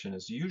transmission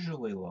is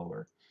usually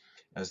lower,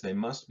 as they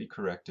must be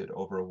corrected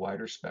over a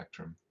wider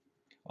spectrum.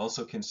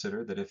 Also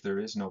consider that if there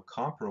is no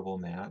comparable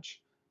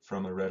match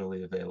from a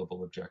readily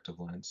available objective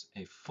lens,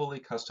 a fully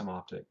custom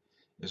optic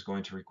is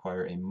going to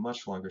require a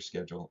much longer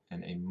schedule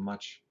and a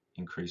much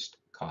increased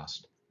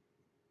cost.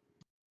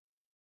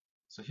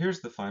 So here's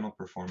the final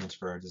performance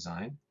for our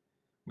design.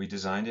 We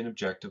designed an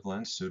objective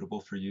lens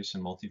suitable for use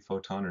in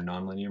multiphoton or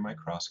nonlinear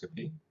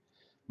microscopy.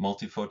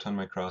 Multiphoton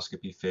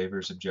microscopy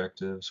favors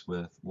objectives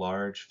with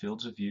large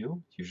fields of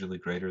view, usually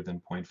greater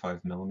than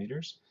 0.5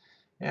 millimeters,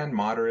 and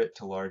moderate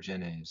to large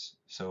NAs,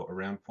 so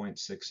around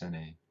 0.6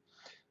 NA.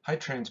 High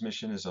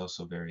transmission is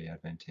also very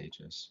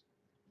advantageous.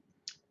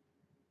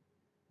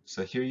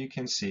 So here you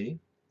can see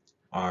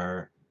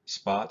our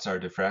spots are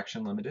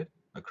diffraction limited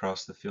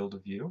across the field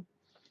of view.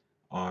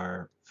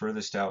 Our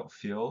furthest out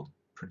field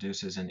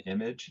produces an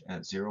image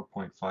at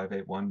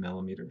 0.581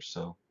 millimeters,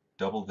 so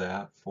double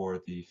that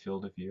for the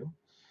field of view.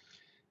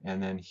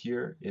 And then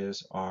here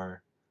is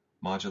our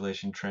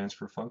modulation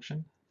transfer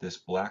function. This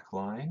black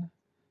line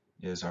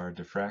is our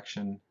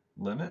diffraction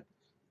limit,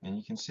 and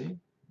you can see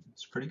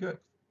it's pretty good.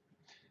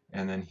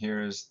 And then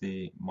here is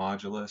the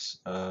modulus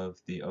of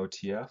the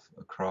OTF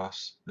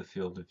across the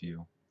field of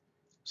view.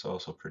 So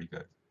also pretty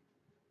good.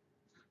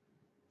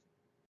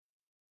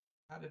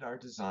 How did our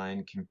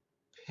design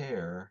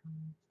compare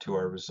to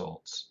our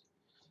results?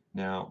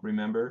 Now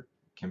remember,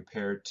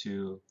 compared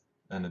to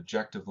an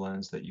objective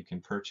lens that you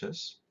can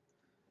purchase,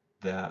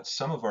 that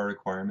some of our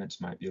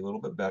requirements might be a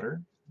little bit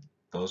better.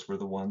 Those were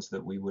the ones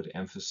that we would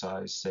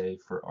emphasize, say,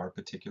 for our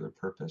particular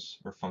purpose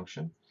or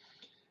function.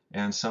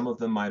 And some of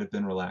them might have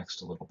been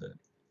relaxed a little bit.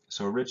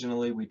 So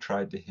originally we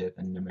tried to hit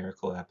a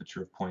numerical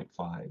aperture of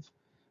 0.5.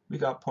 We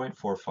got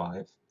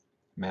 0.45.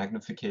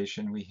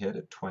 Magnification we hit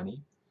at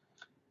 20.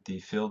 The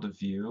field of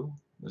view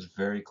was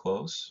very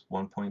close.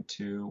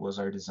 1.2 was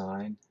our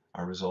design.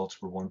 Our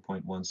results were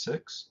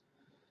 1.16.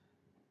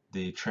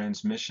 The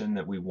transmission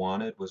that we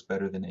wanted was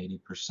better than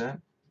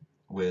 80%.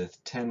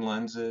 With 10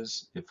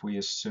 lenses, if we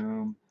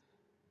assume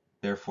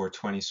therefore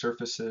 20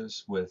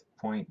 surfaces with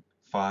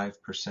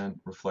 0.5%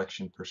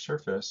 reflection per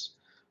surface,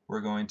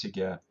 we're going to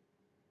get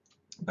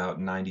about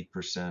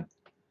 90%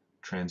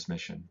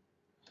 transmission.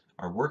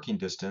 Our working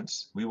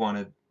distance, we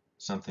wanted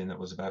something that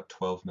was about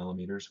 12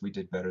 millimeters. We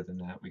did better than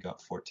that. We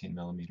got 14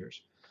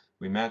 millimeters.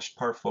 We matched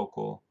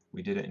parfocal.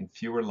 We did it in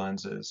fewer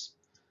lenses.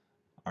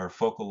 Our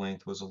focal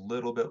length was a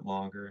little bit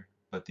longer,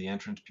 but the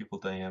entrance pupil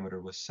diameter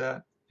was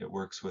set. It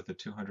works with a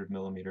 200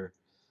 millimeter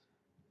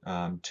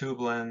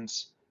tube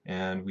lens,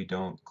 and we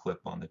don't clip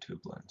on the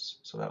tube lens.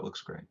 So that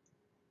looks great.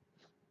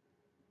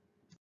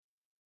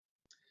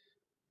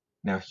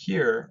 Now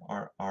here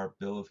are our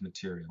bill of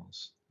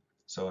materials.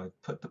 So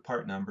I've put the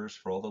part numbers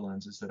for all the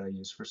lenses that I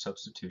use for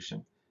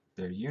substitution,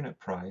 their unit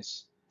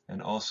price,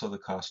 and also the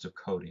cost of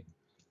coating.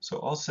 So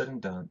all said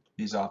and done,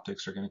 these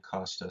optics are going to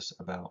cost us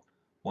about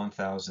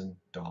 $1,000.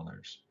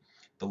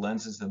 The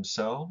lenses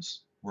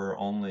themselves were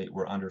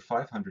under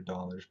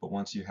 $500, but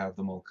once you have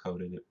them all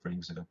coated, it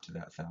brings it up to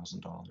that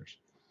 $1,000.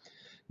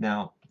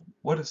 Now,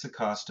 what is the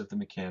cost of the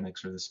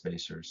mechanics or the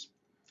spacers?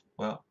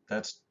 Well,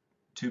 that's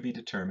to be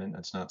determined.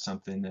 That's not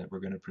something that we're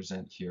going to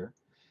present here.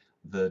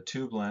 The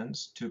tube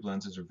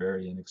lenses are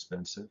very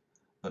inexpensive,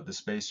 but the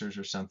spacers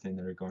are something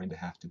that are going to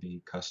have to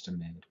be custom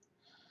made.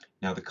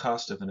 Now the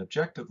cost of an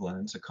objective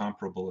lens, a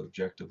comparable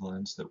objective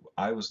lens that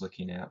I was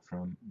looking at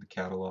from the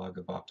catalog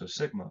of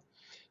OptoSigma,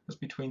 was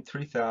between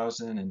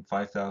 $3,000 and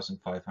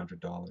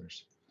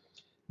 $5,500.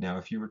 Now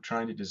if you were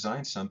trying to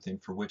design something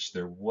for which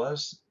there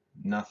was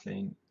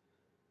nothing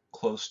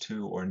close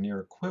to or near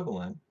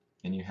equivalent,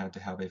 and you had to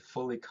have a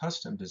fully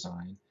custom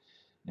design,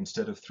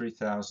 instead of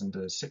 $3,000 to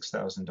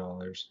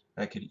 $6,000,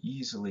 that could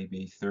easily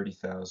be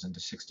 $30,000 to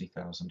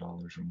 $60,000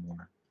 or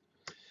more.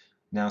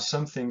 Now,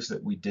 some things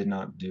that we did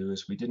not do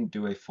is we didn't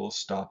do a full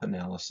stop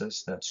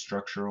analysis, that's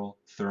structural,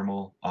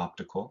 thermal,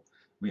 optical.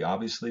 We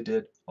obviously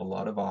did a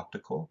lot of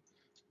optical,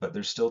 but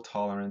there's still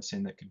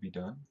tolerancing that could be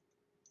done.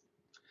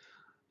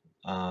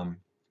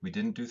 We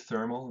didn't do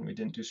thermal and we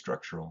didn't do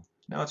structural.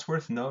 Now, it's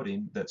worth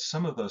noting that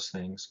some of those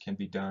things can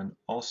be done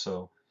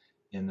also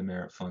in the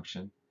merit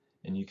function,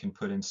 and you can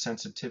put in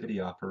sensitivity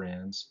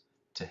operands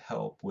to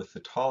help with the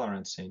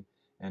tolerancing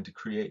and to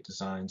create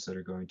designs that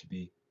are going to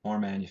be more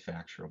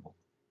manufacturable.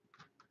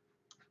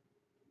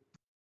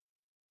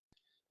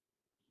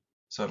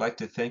 So I'd like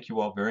to thank you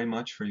all very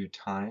much for your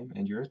time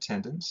and your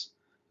attendance.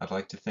 I'd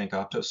like to thank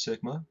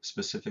OptoSigma,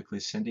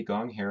 specifically Cindy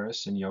Gong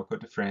Harris and Yoko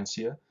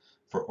DeFrancia,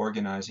 for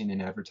organizing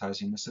and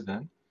advertising this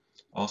event.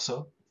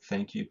 Also,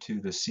 thank you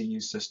to the CU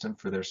system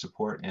for their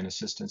support and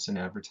assistance in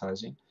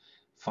advertising.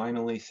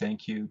 Finally,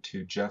 thank you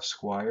to Jeff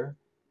Squire,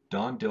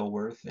 Don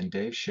Dilworth, and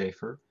Dave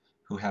Schaefer,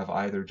 who have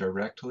either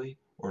directly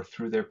or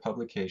through their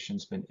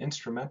publications been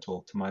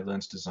instrumental to my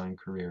lens design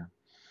career.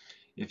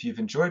 If you've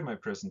enjoyed my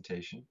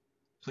presentation,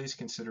 please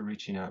consider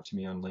reaching out to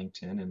me on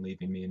LinkedIn and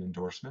leaving me an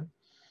endorsement.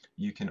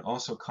 You can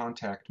also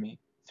contact me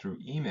through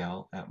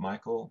email at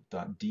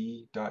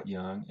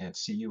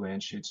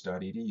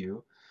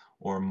michael.d.young@cuanschutz.edu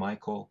or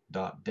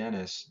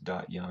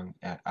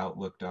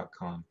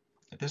michael.dennis.young@outlook.com.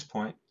 At this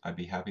point, I'd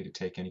be happy to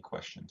take any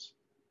questions.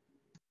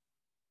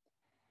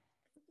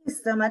 Thank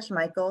you so much,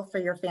 Michael, for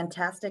your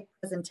fantastic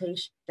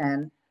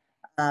presentation.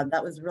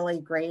 That was really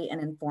great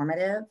and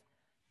informative.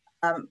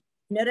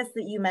 Notice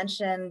that you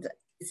mentioned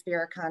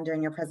Sphericon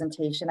during your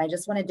presentation. I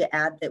just wanted to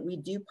add that we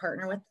do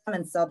partner with them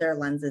and sell their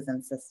lenses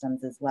and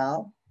systems as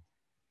well.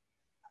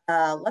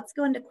 Let's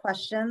go into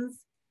questions.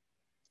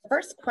 The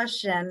first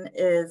question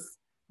is,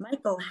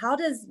 Michael, how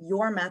does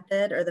your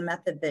method or the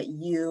method that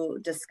you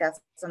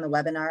discussed on the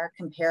webinar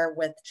compare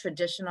with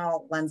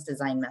traditional lens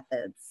design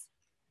methods?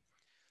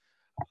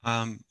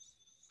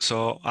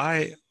 So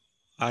I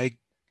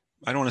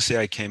don't want to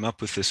say I came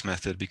up with this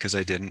method because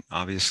I didn't.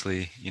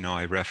 Obviously, you know,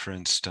 I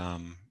referenced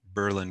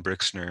Berlin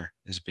Brixner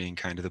as being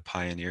kind of the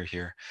pioneer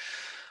here.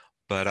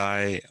 But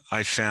I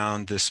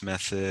found this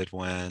method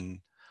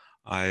when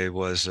I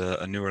was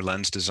a newer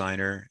lens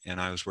designer and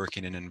I was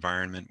working in an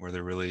environment where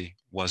there really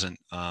wasn't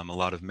a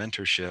lot of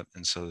mentorship.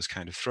 And so it was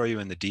kind of throw you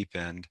in the deep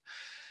end.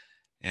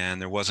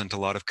 And there wasn't a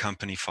lot of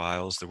company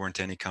files. There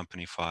weren't any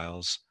company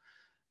files.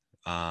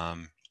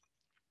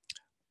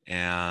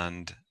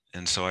 And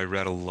so I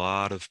read a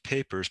lot of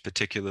papers,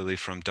 particularly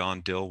from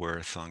Don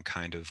Dilworth on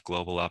kind of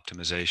global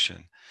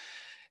optimization.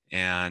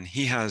 And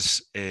he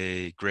has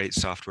a great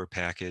software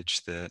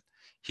package that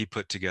he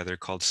put together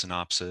called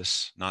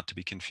Synopsis, not to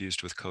be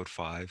confused with Code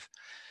 5.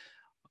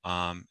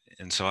 And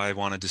so I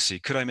wanted to see,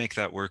 could I make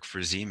that work for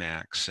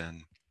Zmax?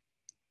 And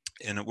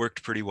it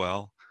worked pretty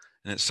well,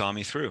 and it saw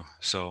me through.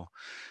 So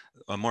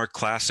a more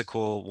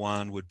classical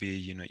one would be,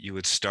 you know, you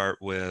would start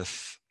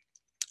with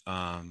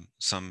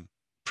some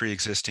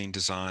pre-existing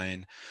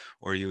design,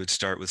 or you would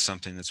start with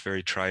something that's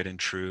very tried and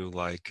true,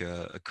 like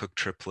a Cook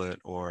triplet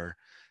or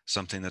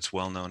something that's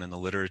well known in the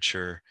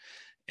literature,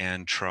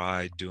 and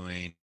try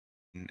doing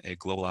a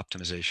global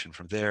optimization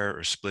from there,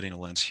 or splitting a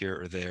lens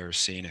here or there,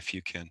 seeing if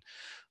you can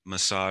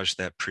massage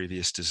that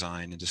previous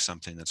design into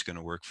something that's going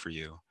to work for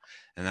you.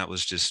 And that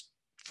was just,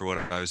 for what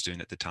I was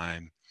doing at the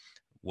time,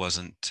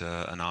 wasn't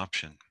an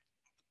option.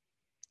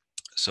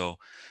 So,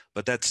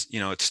 but that's,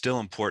 you know, it's still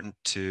important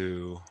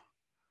to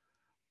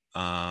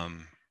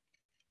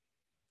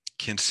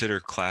consider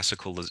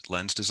classical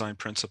lens design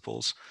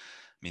principles.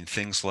 I mean,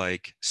 things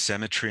like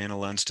symmetry in a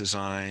lens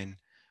design,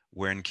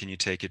 when can you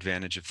take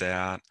advantage of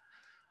that?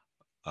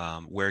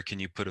 Where can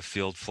you put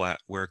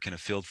where can a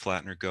field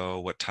flattener go?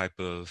 What type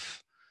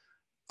of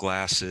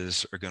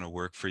glasses are going to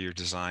work for your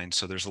design?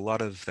 So there's a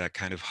lot of that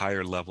kind of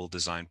higher level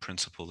design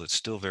principle that's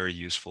still very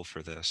useful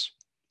for this.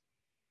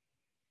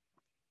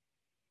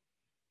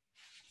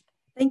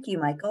 Thank you,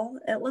 Michael.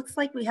 It looks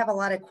like we have a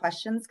lot of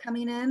questions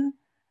coming in.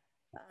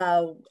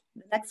 The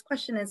next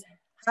question is,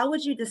 how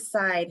would you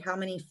decide how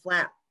many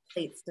flat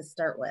plates to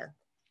start with?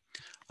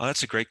 Oh,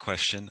 that's a great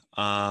question.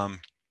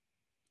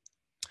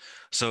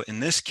 So in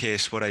this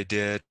case, what I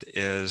did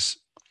is,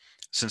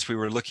 since we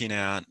were looking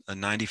at a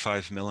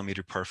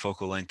 95mm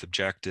parfocal length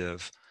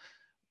objective,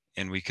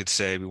 and we could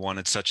say we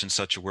wanted such and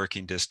such a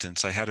working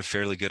distance, I had a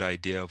fairly good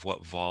idea of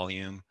what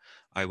volume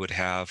I would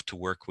have to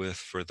work with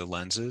for the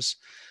lenses.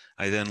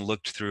 I then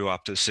looked through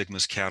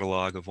OptoSigma's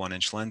catalog of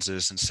 1-inch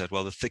lenses and said,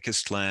 well, the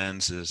thickest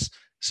lens is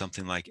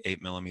something like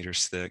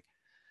 8mm thick,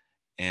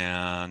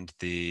 and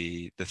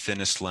the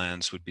thinnest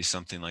lens would be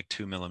something like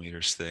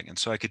 2mm thick. And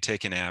so I could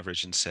take an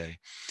average and say,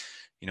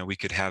 you know, we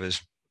could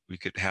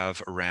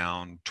have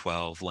around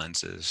 12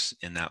 lenses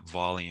in that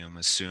volume,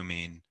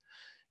 assuming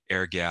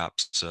air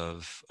gaps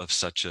of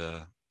such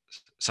and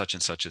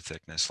such a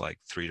thickness, like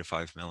 3 to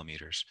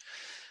 5mm.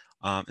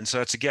 And so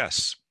that's a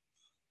guess.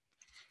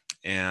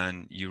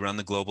 And you run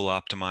the global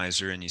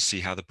optimizer and you see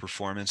how the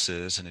performance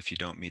is. And if you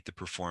don't meet the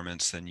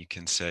performance, then you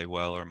can say,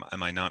 well,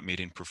 am I not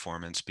meeting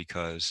performance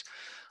because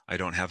I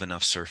don't have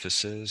enough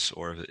surfaces,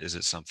 or is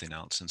it something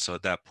else? And so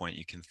at that point,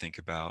 you can think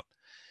about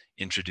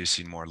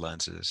introducing more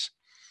lenses.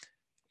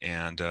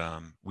 And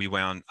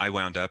I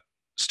wound up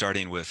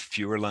starting with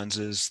fewer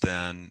lenses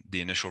than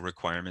the initial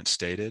requirement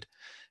stated,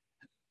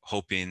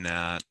 hoping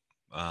that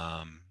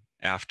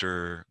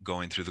after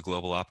going through the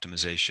global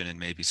optimization and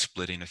maybe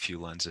splitting a few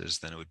lenses,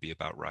 then it would be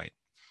about right.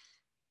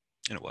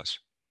 And it was.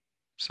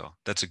 So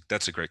that's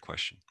a great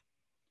question.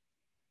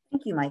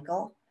 Thank you,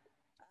 Michael.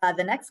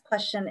 The next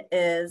question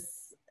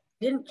is,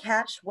 I didn't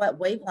catch what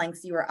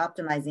wavelengths you were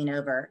optimizing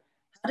over.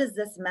 How does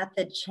this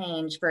method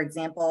change, for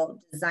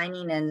example,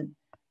 designing an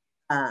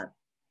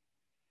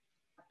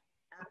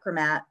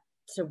achromat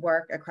to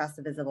work across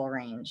the visible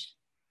range?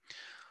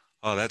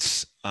 Oh,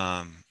 that's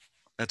a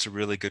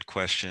really good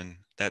question.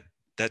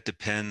 That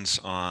depends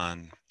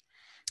on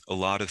a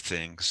lot of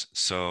things.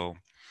 So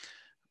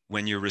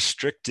when you're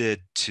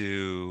restricted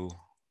to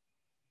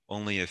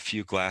only a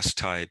few glass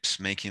types,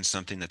 making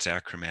something that's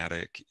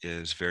achromatic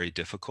is very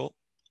difficult,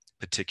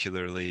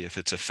 particularly if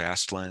it's a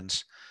fast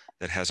lens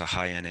that has a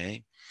high NA.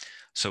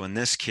 So in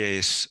this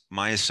case,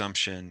 my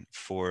assumption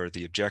for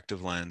the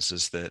objective lens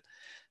is that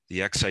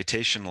the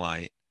excitation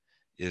light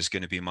is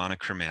going to be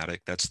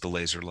monochromatic. That's the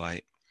laser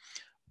light.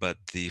 But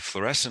the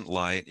fluorescent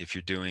light, if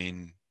you're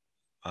doing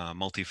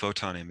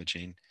multiphoton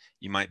imaging,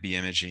 you might be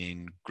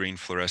imaging green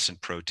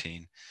fluorescent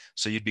protein.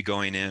 So you'd be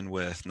going in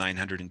with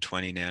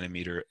 920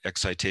 nanometer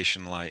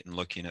excitation light and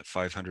looking at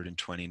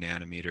 520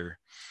 nanometer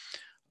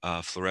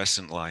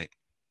fluorescent light.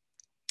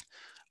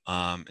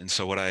 And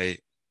so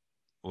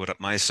what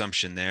my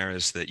assumption there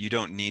is that you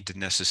don't need to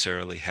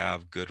necessarily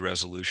have good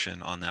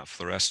resolution on that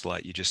fluorescent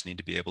light. You just need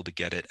to be able to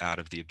get it out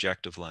of the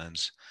objective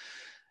lens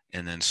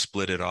and then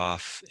split it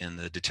off in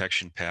the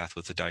detection path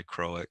with the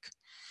dichroic.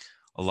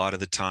 A lot of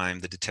the time,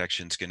 the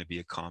detection is going to be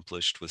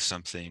accomplished with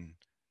something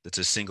that's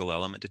a single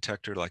element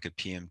detector, like a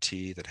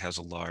PMT that has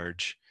a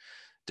large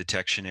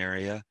detection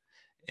area,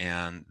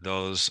 and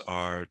those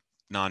are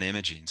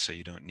non-imaging, so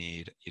you don't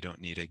need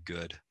a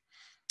good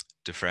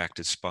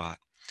diffracted spot.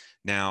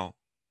 Now,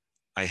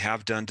 I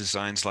have done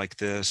designs like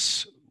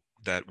this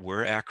that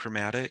were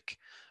achromatic,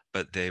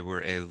 but they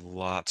were a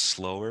lot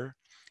slower.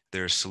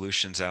 There's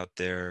solutions out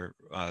there,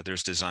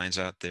 there's designs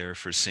out there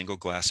for single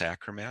glass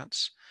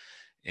achromats,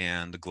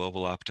 and the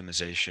global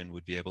optimization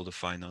would be able to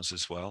find those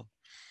as well.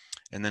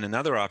 And then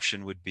another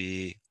option would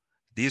be,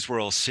 these were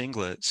all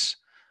singlets.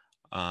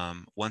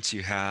 Once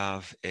you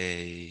have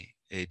a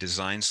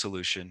design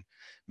solution,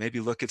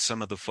 maybe look at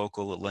some of the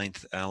focal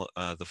lengths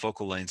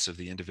of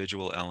the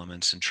individual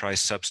elements and try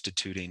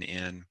substituting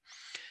in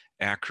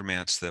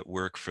achromats that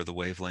work for the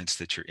wavelengths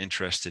that you're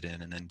interested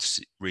in, and then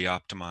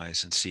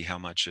re-optimize and see how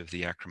much of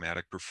the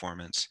achromatic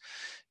performance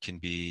can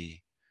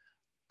be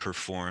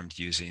performed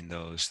using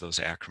those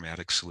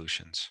achromatic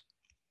solutions.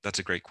 That's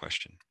a great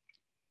question.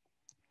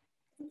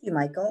 Thank you,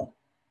 Michael.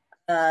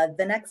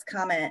 The next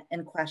comment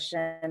in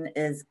question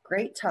is,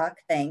 great talk,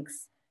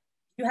 thanks.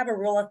 Do you have a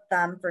rule of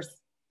thumb for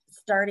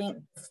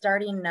starting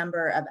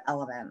number of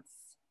elements?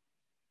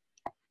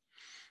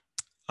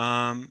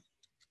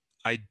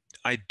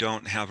 I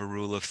don't have a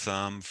rule of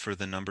thumb for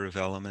the number of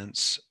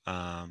elements.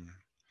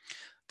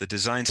 The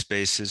design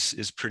space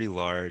is pretty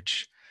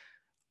large.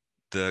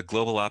 The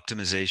global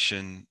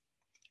optimization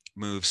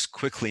moves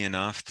quickly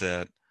enough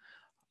that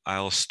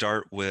I'll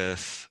try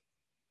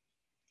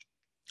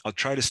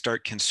to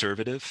start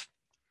conservative.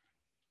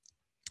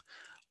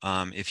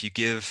 If you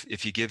give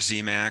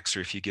Zmax,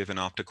 or if you give an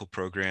optical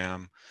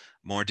program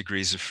more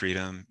degrees of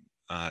freedom,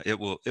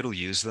 it'll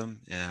use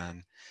them,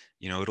 and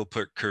it'll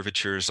put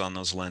curvatures on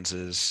those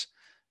lenses,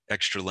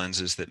 extra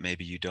lenses that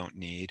maybe you don't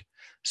need.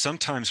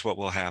 Sometimes what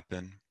will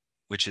happen,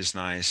 which is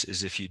nice,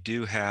 is if you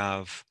do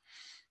have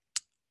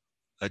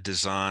a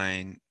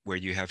design where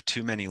you have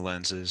too many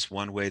lenses,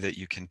 one way that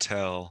you can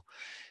tell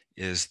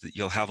is that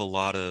you'll have a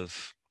lot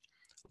of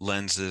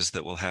lenses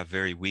that will have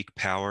very weak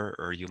power,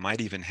 or you might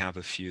even have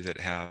a few that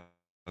have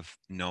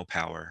no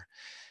power.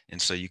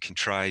 And so you can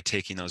try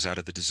taking those out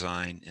of the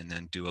design and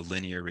then do a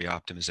linear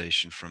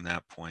reoptimization from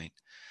that point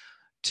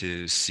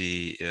to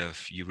see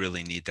if you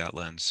really need that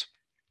lens.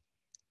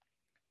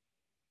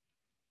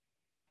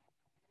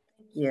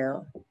 Thank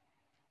you.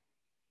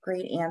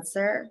 Great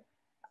answer.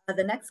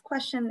 The next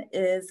question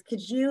is,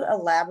 could you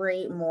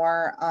elaborate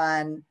more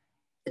on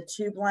the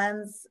tube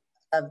lens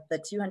of the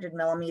 200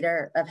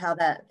 millimeter, of how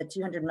the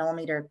 200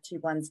 millimeter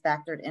tube lens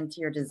factored into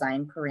your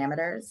design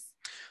parameters?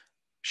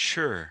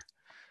 Sure.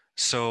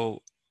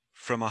 So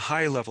from a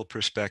high level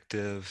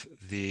perspective,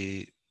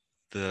 the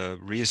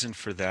reason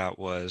for that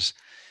was,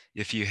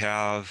 if you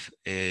have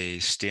a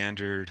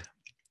standard,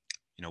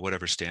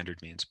 whatever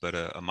standard means, but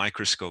a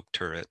microscope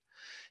turret,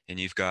 and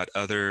you've got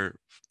other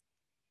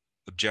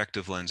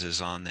objective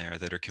lenses on there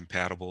that are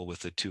compatible with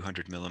the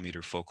 200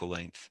 millimeter focal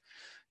length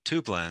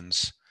tube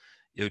lens,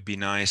 it would be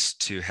nice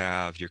to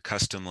have your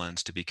custom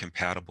lens to be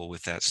compatible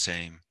with that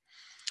same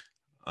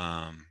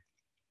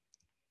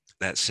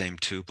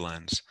tube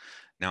lens.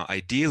 Now,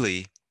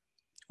 ideally,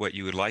 what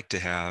you would like to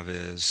have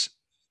is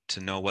to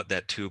know what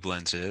that tube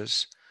lens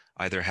is,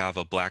 either have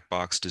a black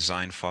box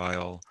design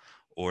file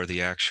or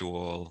the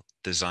actual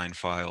design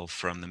file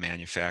from the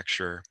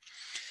manufacturer.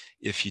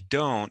 If you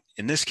don't,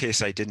 in this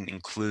case, I didn't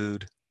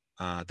include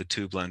the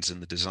tube lens in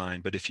the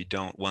design, but if you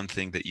don't, one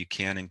thing that you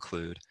can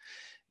include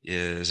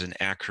is an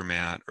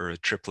achromat or a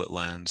triplet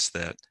lens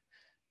that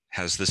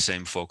has the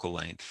same focal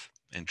length,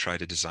 and try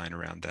to design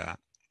around that.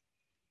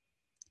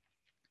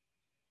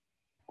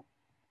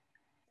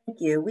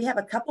 Thank you. We have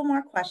a couple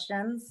more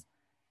questions.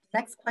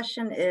 Next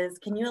question is,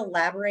 can you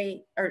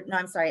elaborate, or no,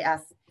 I'm sorry,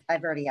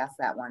 I've already asked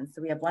that one.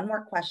 So we have one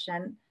more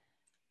question.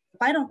 The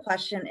final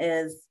question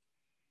is,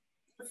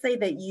 let's say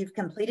that you've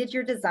completed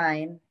your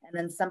design and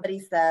then somebody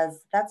says,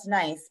 that's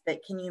nice,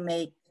 but can you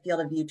make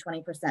field of view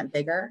 20%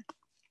 bigger?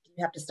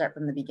 You have to start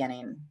from the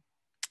beginning.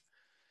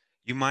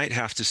 You might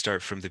have to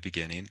start from the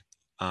beginning.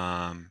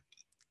 Boy,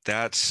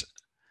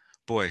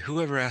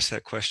 whoever asked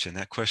that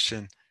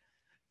question,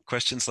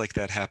 questions like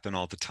that happen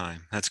all the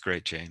time. That's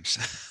great, James.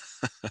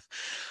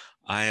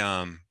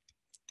 The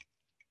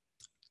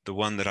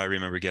one that I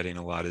remember getting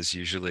a lot is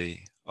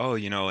usually, oh,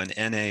 an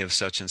NA of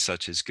such and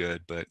such is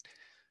good, but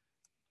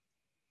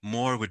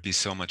More would be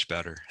so much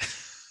better.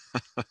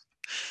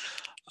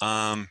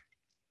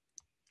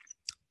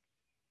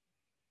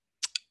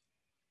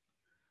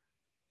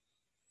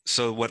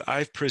 So what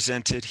I've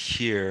presented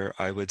here,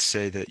 I would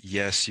say that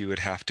yes, you would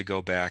have to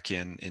go back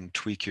and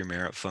tweak your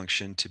merit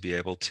function to be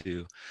able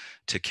to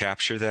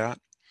capture that.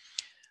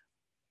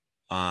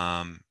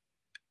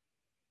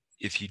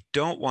 If you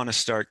don't want to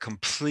start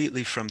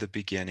completely from the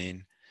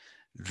beginning,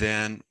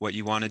 then what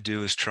you want to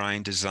do is try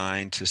and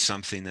design to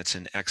something that's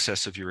in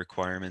excess of your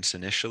requirements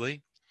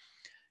initially.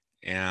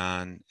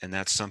 And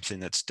that's something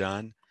that's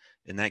done.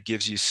 And that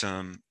gives you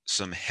some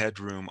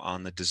headroom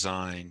on the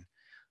design,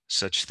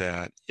 such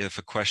that if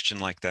a question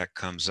like that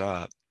comes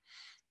up,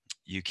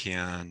 you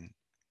can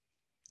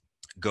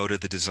go to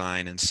the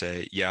design and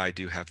say, yeah, I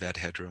do have that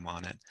headroom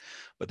on it.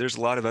 But there's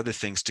a lot of other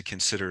things to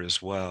consider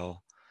as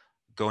well.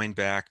 Going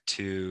back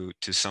to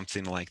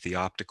something like the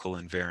optical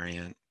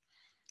invariant,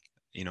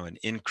 you know, an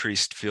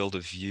increased field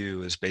of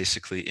view is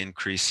basically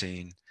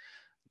increasing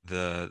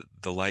the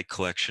light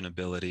collection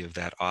ability of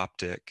that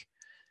optic,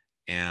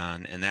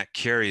 and that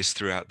carries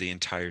throughout the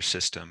entire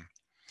system.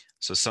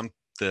 So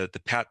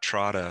the Pat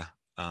Trotta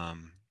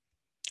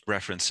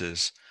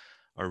references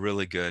are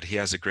really good. He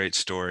has a great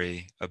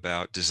story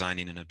about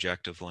designing an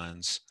objective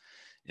lens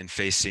and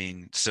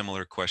facing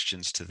similar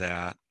questions to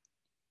that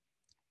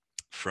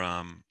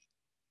from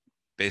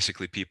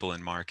basically people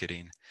in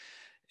marketing.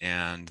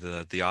 And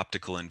the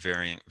optical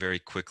invariant very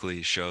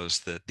quickly shows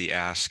that the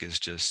ask is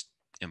just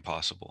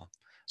impossible.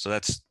 So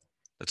that's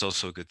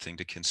also a good thing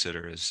to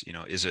consider, is, you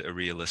know, is it a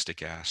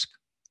realistic ask?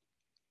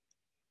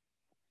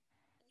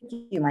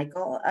 Thank you,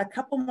 Michael. A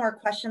couple more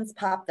questions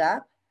popped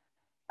up.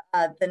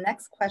 The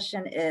next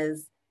question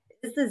is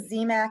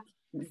the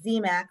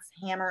ZMAX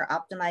hammer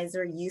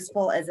optimizer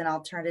useful as an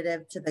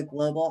alternative to the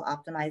global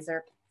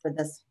optimizer for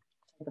this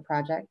the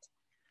project?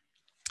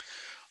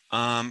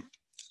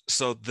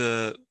 So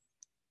the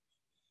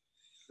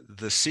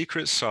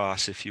secret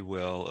sauce, if you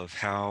will, of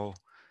how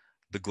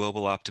the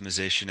global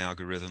optimization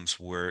algorithms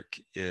work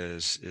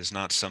is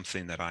not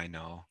something that I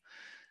know.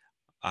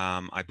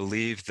 I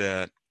believe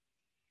that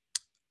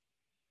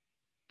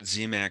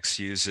ZMAX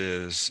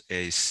uses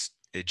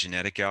a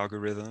genetic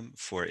algorithm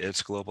for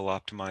its global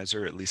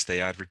optimizer. At least they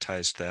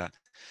advertised that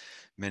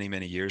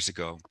many years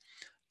ago.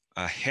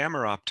 A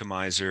hammer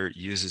optimizer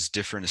uses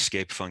different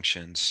escape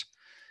functions,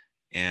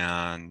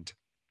 and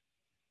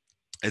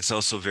it's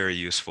also very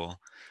useful.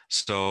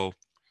 So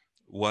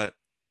what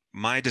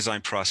my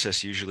design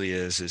process usually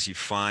is you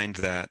find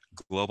that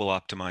global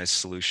optimized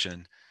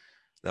solution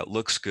that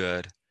looks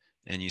good,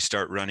 and you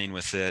start running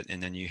with it,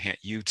 and then you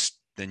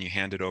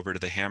hand it over to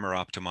the hammer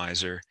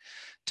optimizer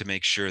to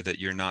make sure that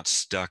you're not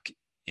stuck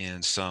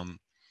in some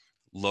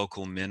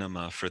local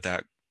minima for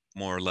that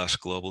more or less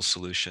global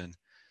solution.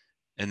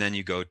 And then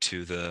you go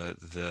to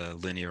the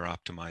linear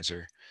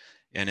optimizer.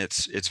 And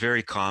it's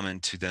very common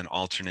to then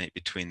alternate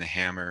between the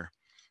hammer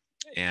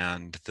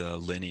and the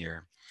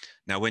linear.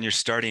 Now, when you're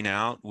starting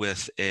out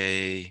with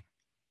that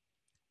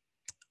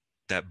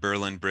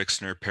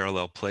Berlin-Brixner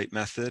parallel plate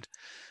method,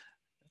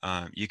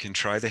 you can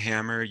try the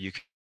hammer, you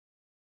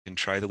can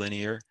try the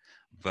linear,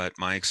 but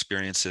my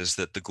experience is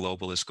that the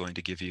global is going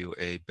to give you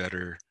a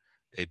better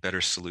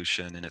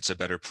solution, and it's a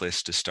better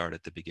place to start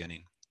at the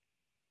beginning.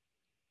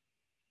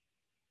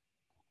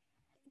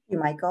 Thank you,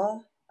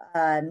 Michael.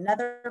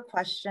 Another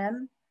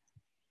question.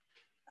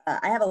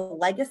 I have a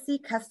legacy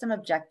custom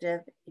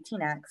objective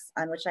 18X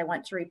on which I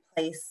want to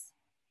replace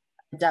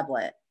a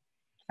doublet.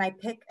 Can I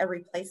pick a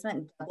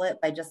replacement doublet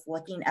by just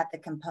looking at the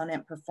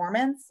component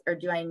performance, or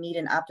do I need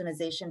an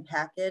optimization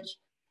package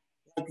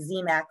like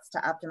ZMAX to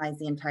optimize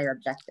the entire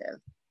objective?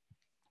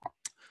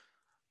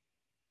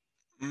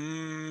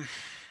 I'm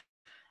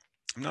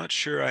not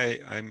sure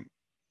I'm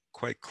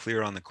quite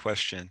clear on the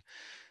question.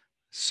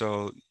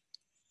 So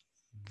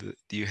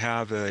you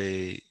have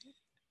a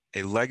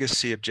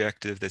legacy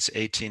objective that's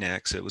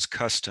 18X. It was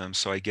custom,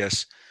 so I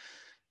guess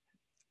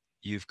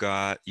you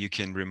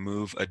can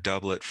remove a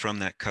doublet from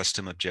that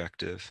custom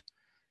objective.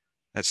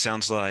 That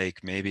sounds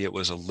like maybe it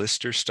was a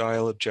Lister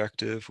style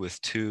objective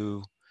with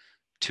two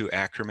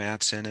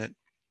achromats in it.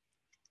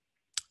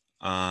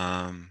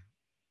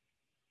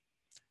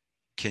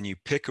 Can you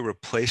pick a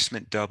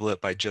replacement doublet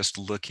by just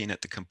looking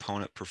at the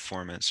component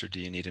performance, or do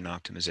you need an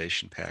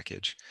optimization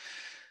package?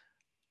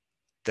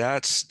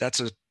 That's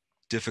a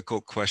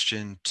difficult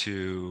question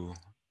to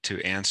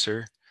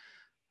answer.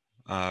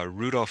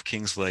 Rudolph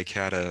Kingslake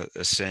had a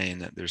saying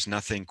that there's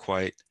nothing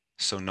quite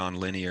so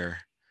nonlinear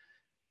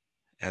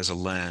as a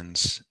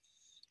lens,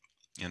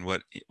 and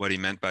what he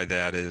meant by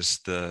that is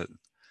the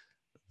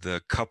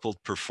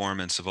coupled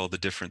performance of all the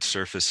different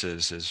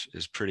surfaces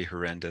is pretty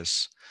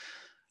horrendous.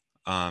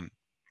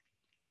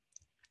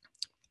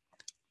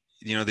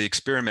 You know, the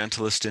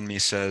experimentalist in me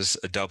says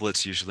a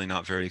doublet's usually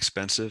not very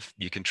expensive.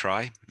 You can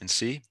try and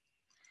see.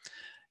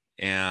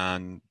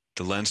 And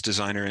the lens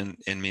designer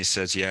in me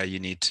says, yeah, you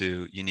need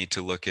to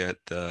look at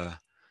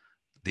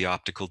the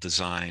optical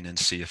design and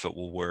see if it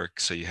will work,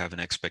 so you have an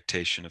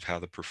expectation of how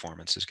the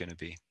performance is going to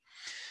be.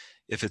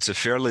 If it's a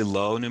fairly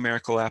low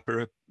numerical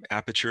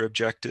aperture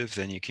objective,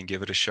 then you can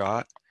give it a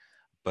shot.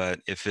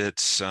 But if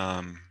it's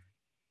 0.4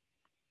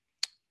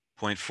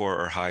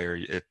 or higher,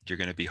 you're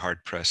going to be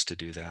hard pressed to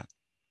do that.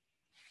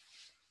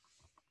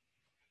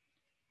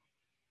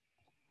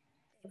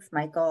 Thanks,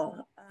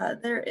 Michael.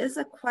 There is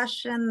a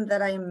question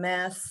that I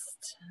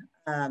missed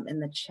in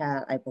the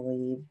chat, I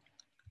believe.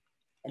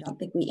 I don't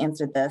think we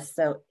answered this.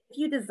 So if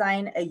you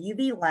design a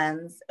UV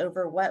lens,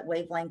 over what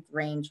wavelength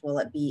range will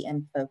it be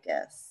in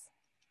focus?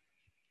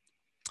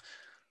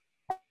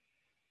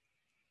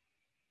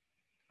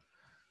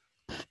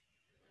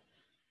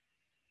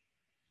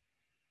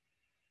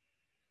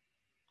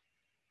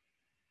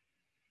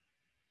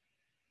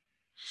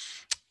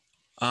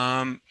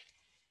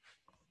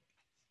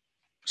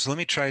 So let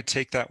me try to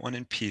take that one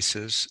in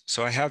pieces.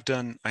 So I have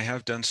done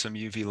some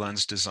UV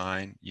lens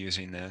design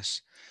using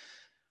this.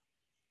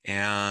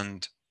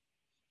 And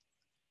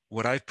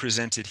what I've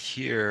presented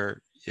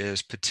here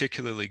is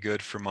particularly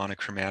good for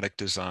monochromatic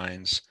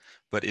designs.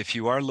 But if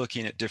you are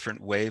looking at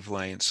different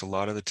wavelengths, a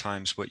lot of the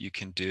times what you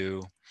can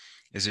do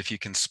is if you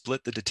can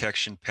split the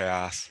detection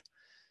path,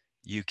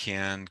 you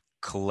can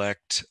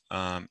collect,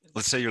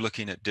 let's say you're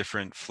looking at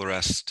different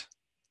fluorescent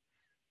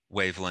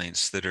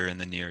wavelengths that are in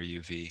the near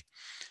UV.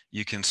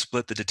 You can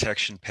split the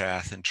detection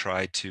path and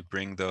try to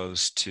bring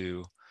those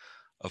to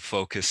a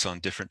focus on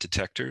different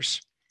detectors.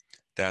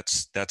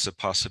 That's a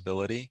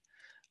possibility.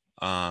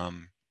 Yeah,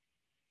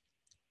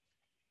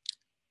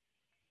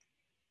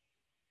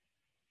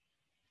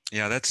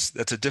 that's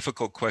a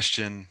difficult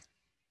question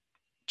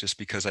just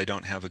because I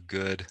don't have a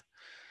good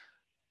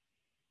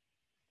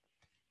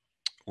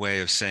way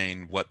of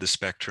saying what the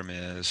spectrum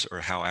is or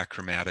how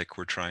achromatic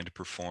we're trying to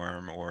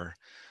perform or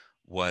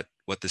what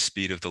the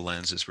speed of the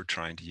lenses we're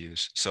trying to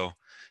use. So,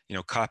 you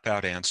know,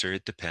 cop-out answer,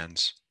 it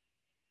depends.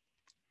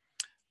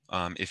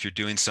 If you're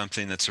doing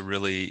something that's a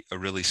really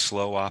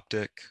slow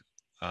optic,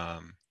 a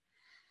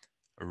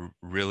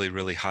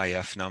really high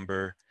F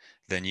number,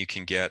 then you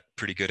can get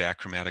pretty good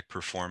achromatic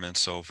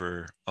performance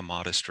over a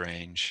modest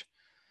range.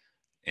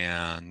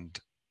 And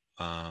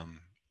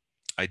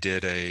I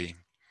did a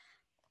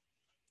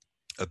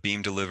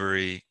beam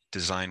delivery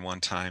design one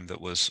time that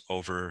was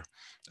over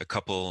a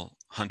couple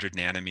 100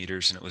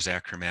 nanometers and it was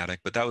achromatic,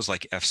 but that was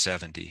like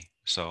F70.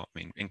 So, I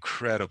mean,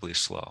 incredibly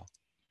slow.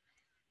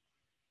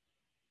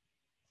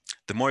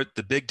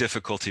 The big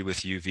difficulty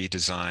with UV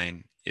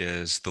design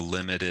is the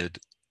limited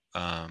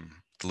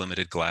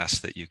glass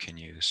that you can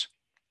use.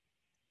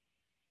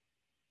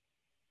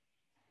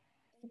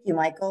 Thank you,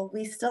 Michael.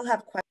 We still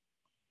have questions.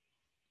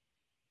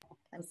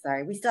 I'm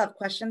sorry, we still have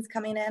questions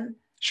coming in.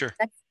 Sure.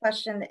 Next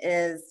question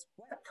is,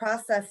 what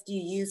process do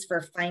you use for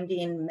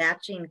finding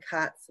matching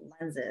COTS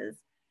lenses?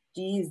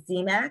 Do you use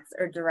ZMAX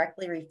or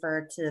directly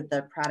refer to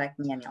the product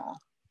manual?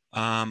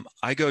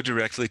 I go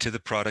directly to the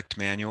product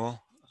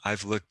manual.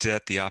 I've looked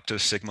at the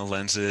OptoSigma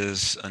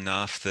lenses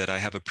enough that I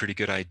have a pretty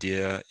good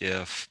idea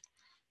if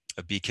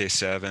a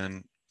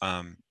BK7,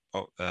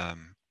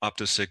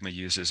 OptoSigma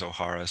uses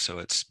O'Hara, so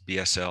its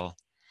BSL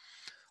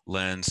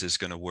lens is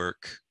going to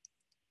work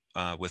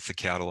with the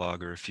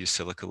catalog, or a few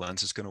silica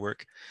lens is going to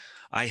work.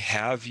 I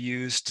have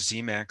used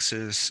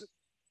ZMAX's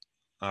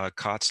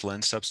COTS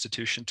lens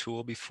substitution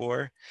tool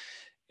before,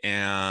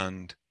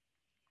 and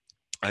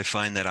I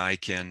find that I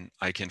can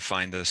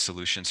find the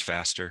solutions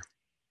faster.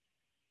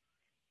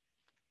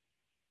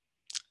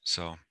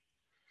 So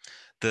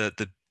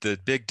the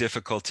big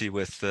difficulty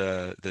with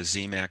the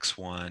ZMAX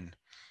one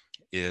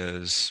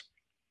is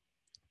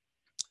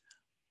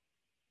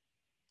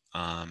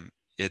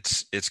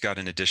it's got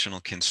an additional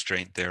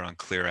constraint there on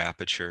clear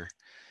aperture,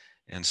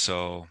 and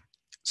so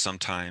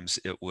sometimes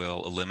it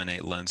will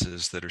eliminate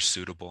lenses that are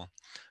suitable.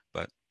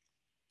 But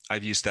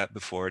I've used that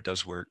before; it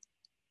does work.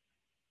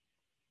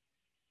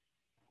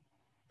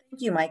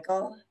 Thank you,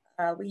 Michael.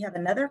 We have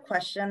another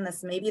question.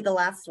 This may be the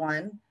last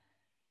one.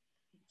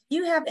 Do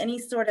you have any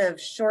sort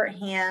of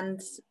shorthand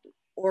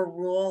or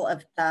rule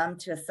of thumb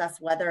to assess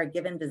whether a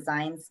given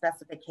design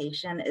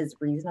specification is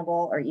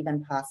reasonable or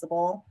even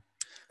possible?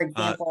 For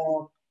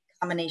example,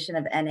 combination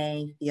of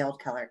NA, field,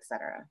 color,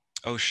 etc.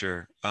 Oh,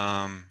 sure.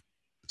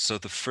 So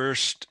the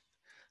first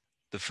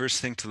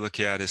thing to look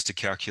at is to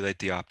calculate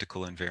the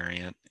optical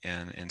invariant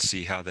and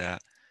see how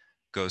that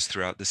goes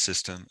throughout the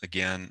system.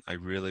 Again, I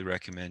really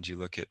recommend you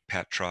look at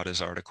Pat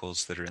Trotta's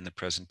articles that are in the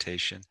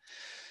presentation.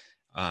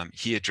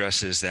 He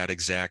addresses that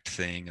exact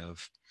thing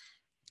of,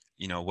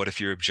 you know, what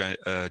if you're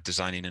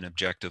designing an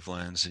objective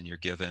lens and you're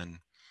given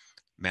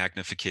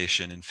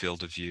magnification and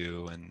field of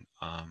view and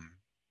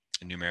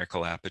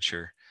numerical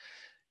aperture,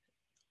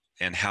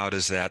 and how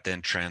does that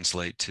then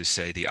translate to,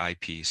 say, the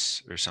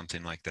eyepiece or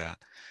something like that?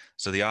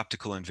 So the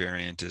optical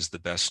invariant is the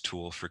best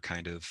tool for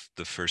kind of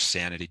the first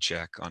sanity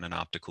check on an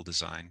optical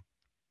design.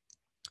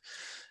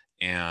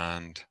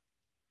 And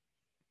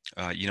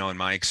you know, in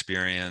my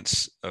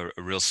experience, a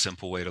real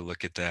simple way to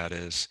look at that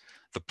is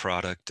the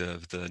product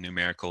of the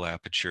numerical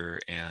aperture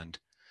and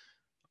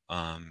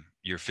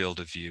your field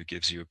of view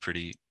gives you a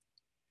pretty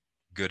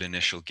good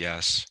initial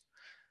guess.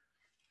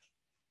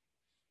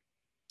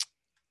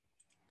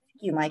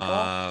 you,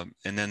 Michael.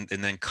 And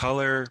then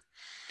color,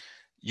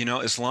 you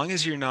know, as long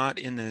as you're not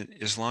in the,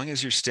 as long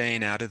as you're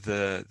staying out of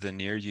the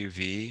near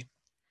UV,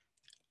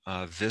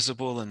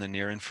 visible and the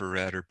near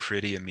infrared are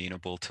pretty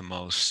amenable to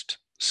most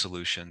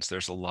solutions.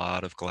 There's a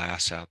lot of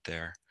glass out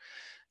there.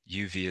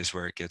 UV is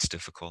where it gets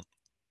difficult.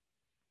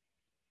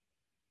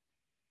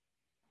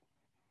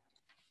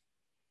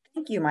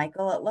 Thank you,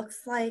 Michael. It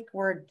looks like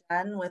we're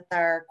done with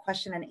our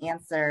question and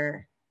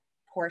answer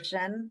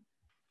portion.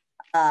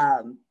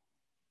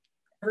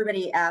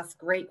 Everybody asked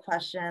great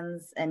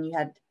questions and you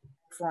had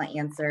excellent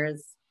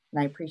answers,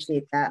 and I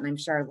appreciate that, and I'm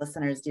sure our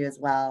listeners do as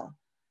well.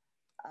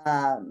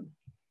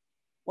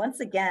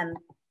 Once again,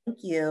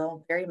 thank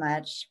you very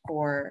much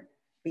for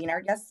being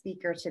our guest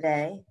speaker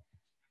today.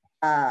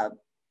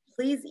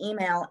 Please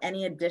email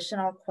any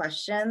additional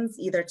questions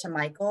either to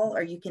Michael,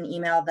 or you can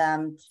email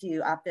them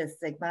to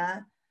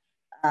OptoSigma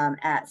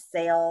at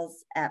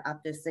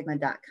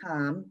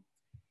sales@optosigma.com.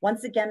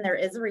 Once again, there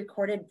is a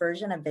recorded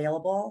version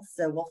available,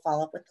 so we'll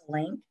follow up with the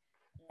link.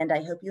 And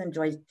I hope you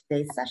enjoyed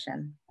today's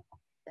session.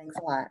 Thanks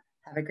a lot.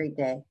 Have a great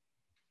day.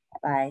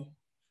 Bye.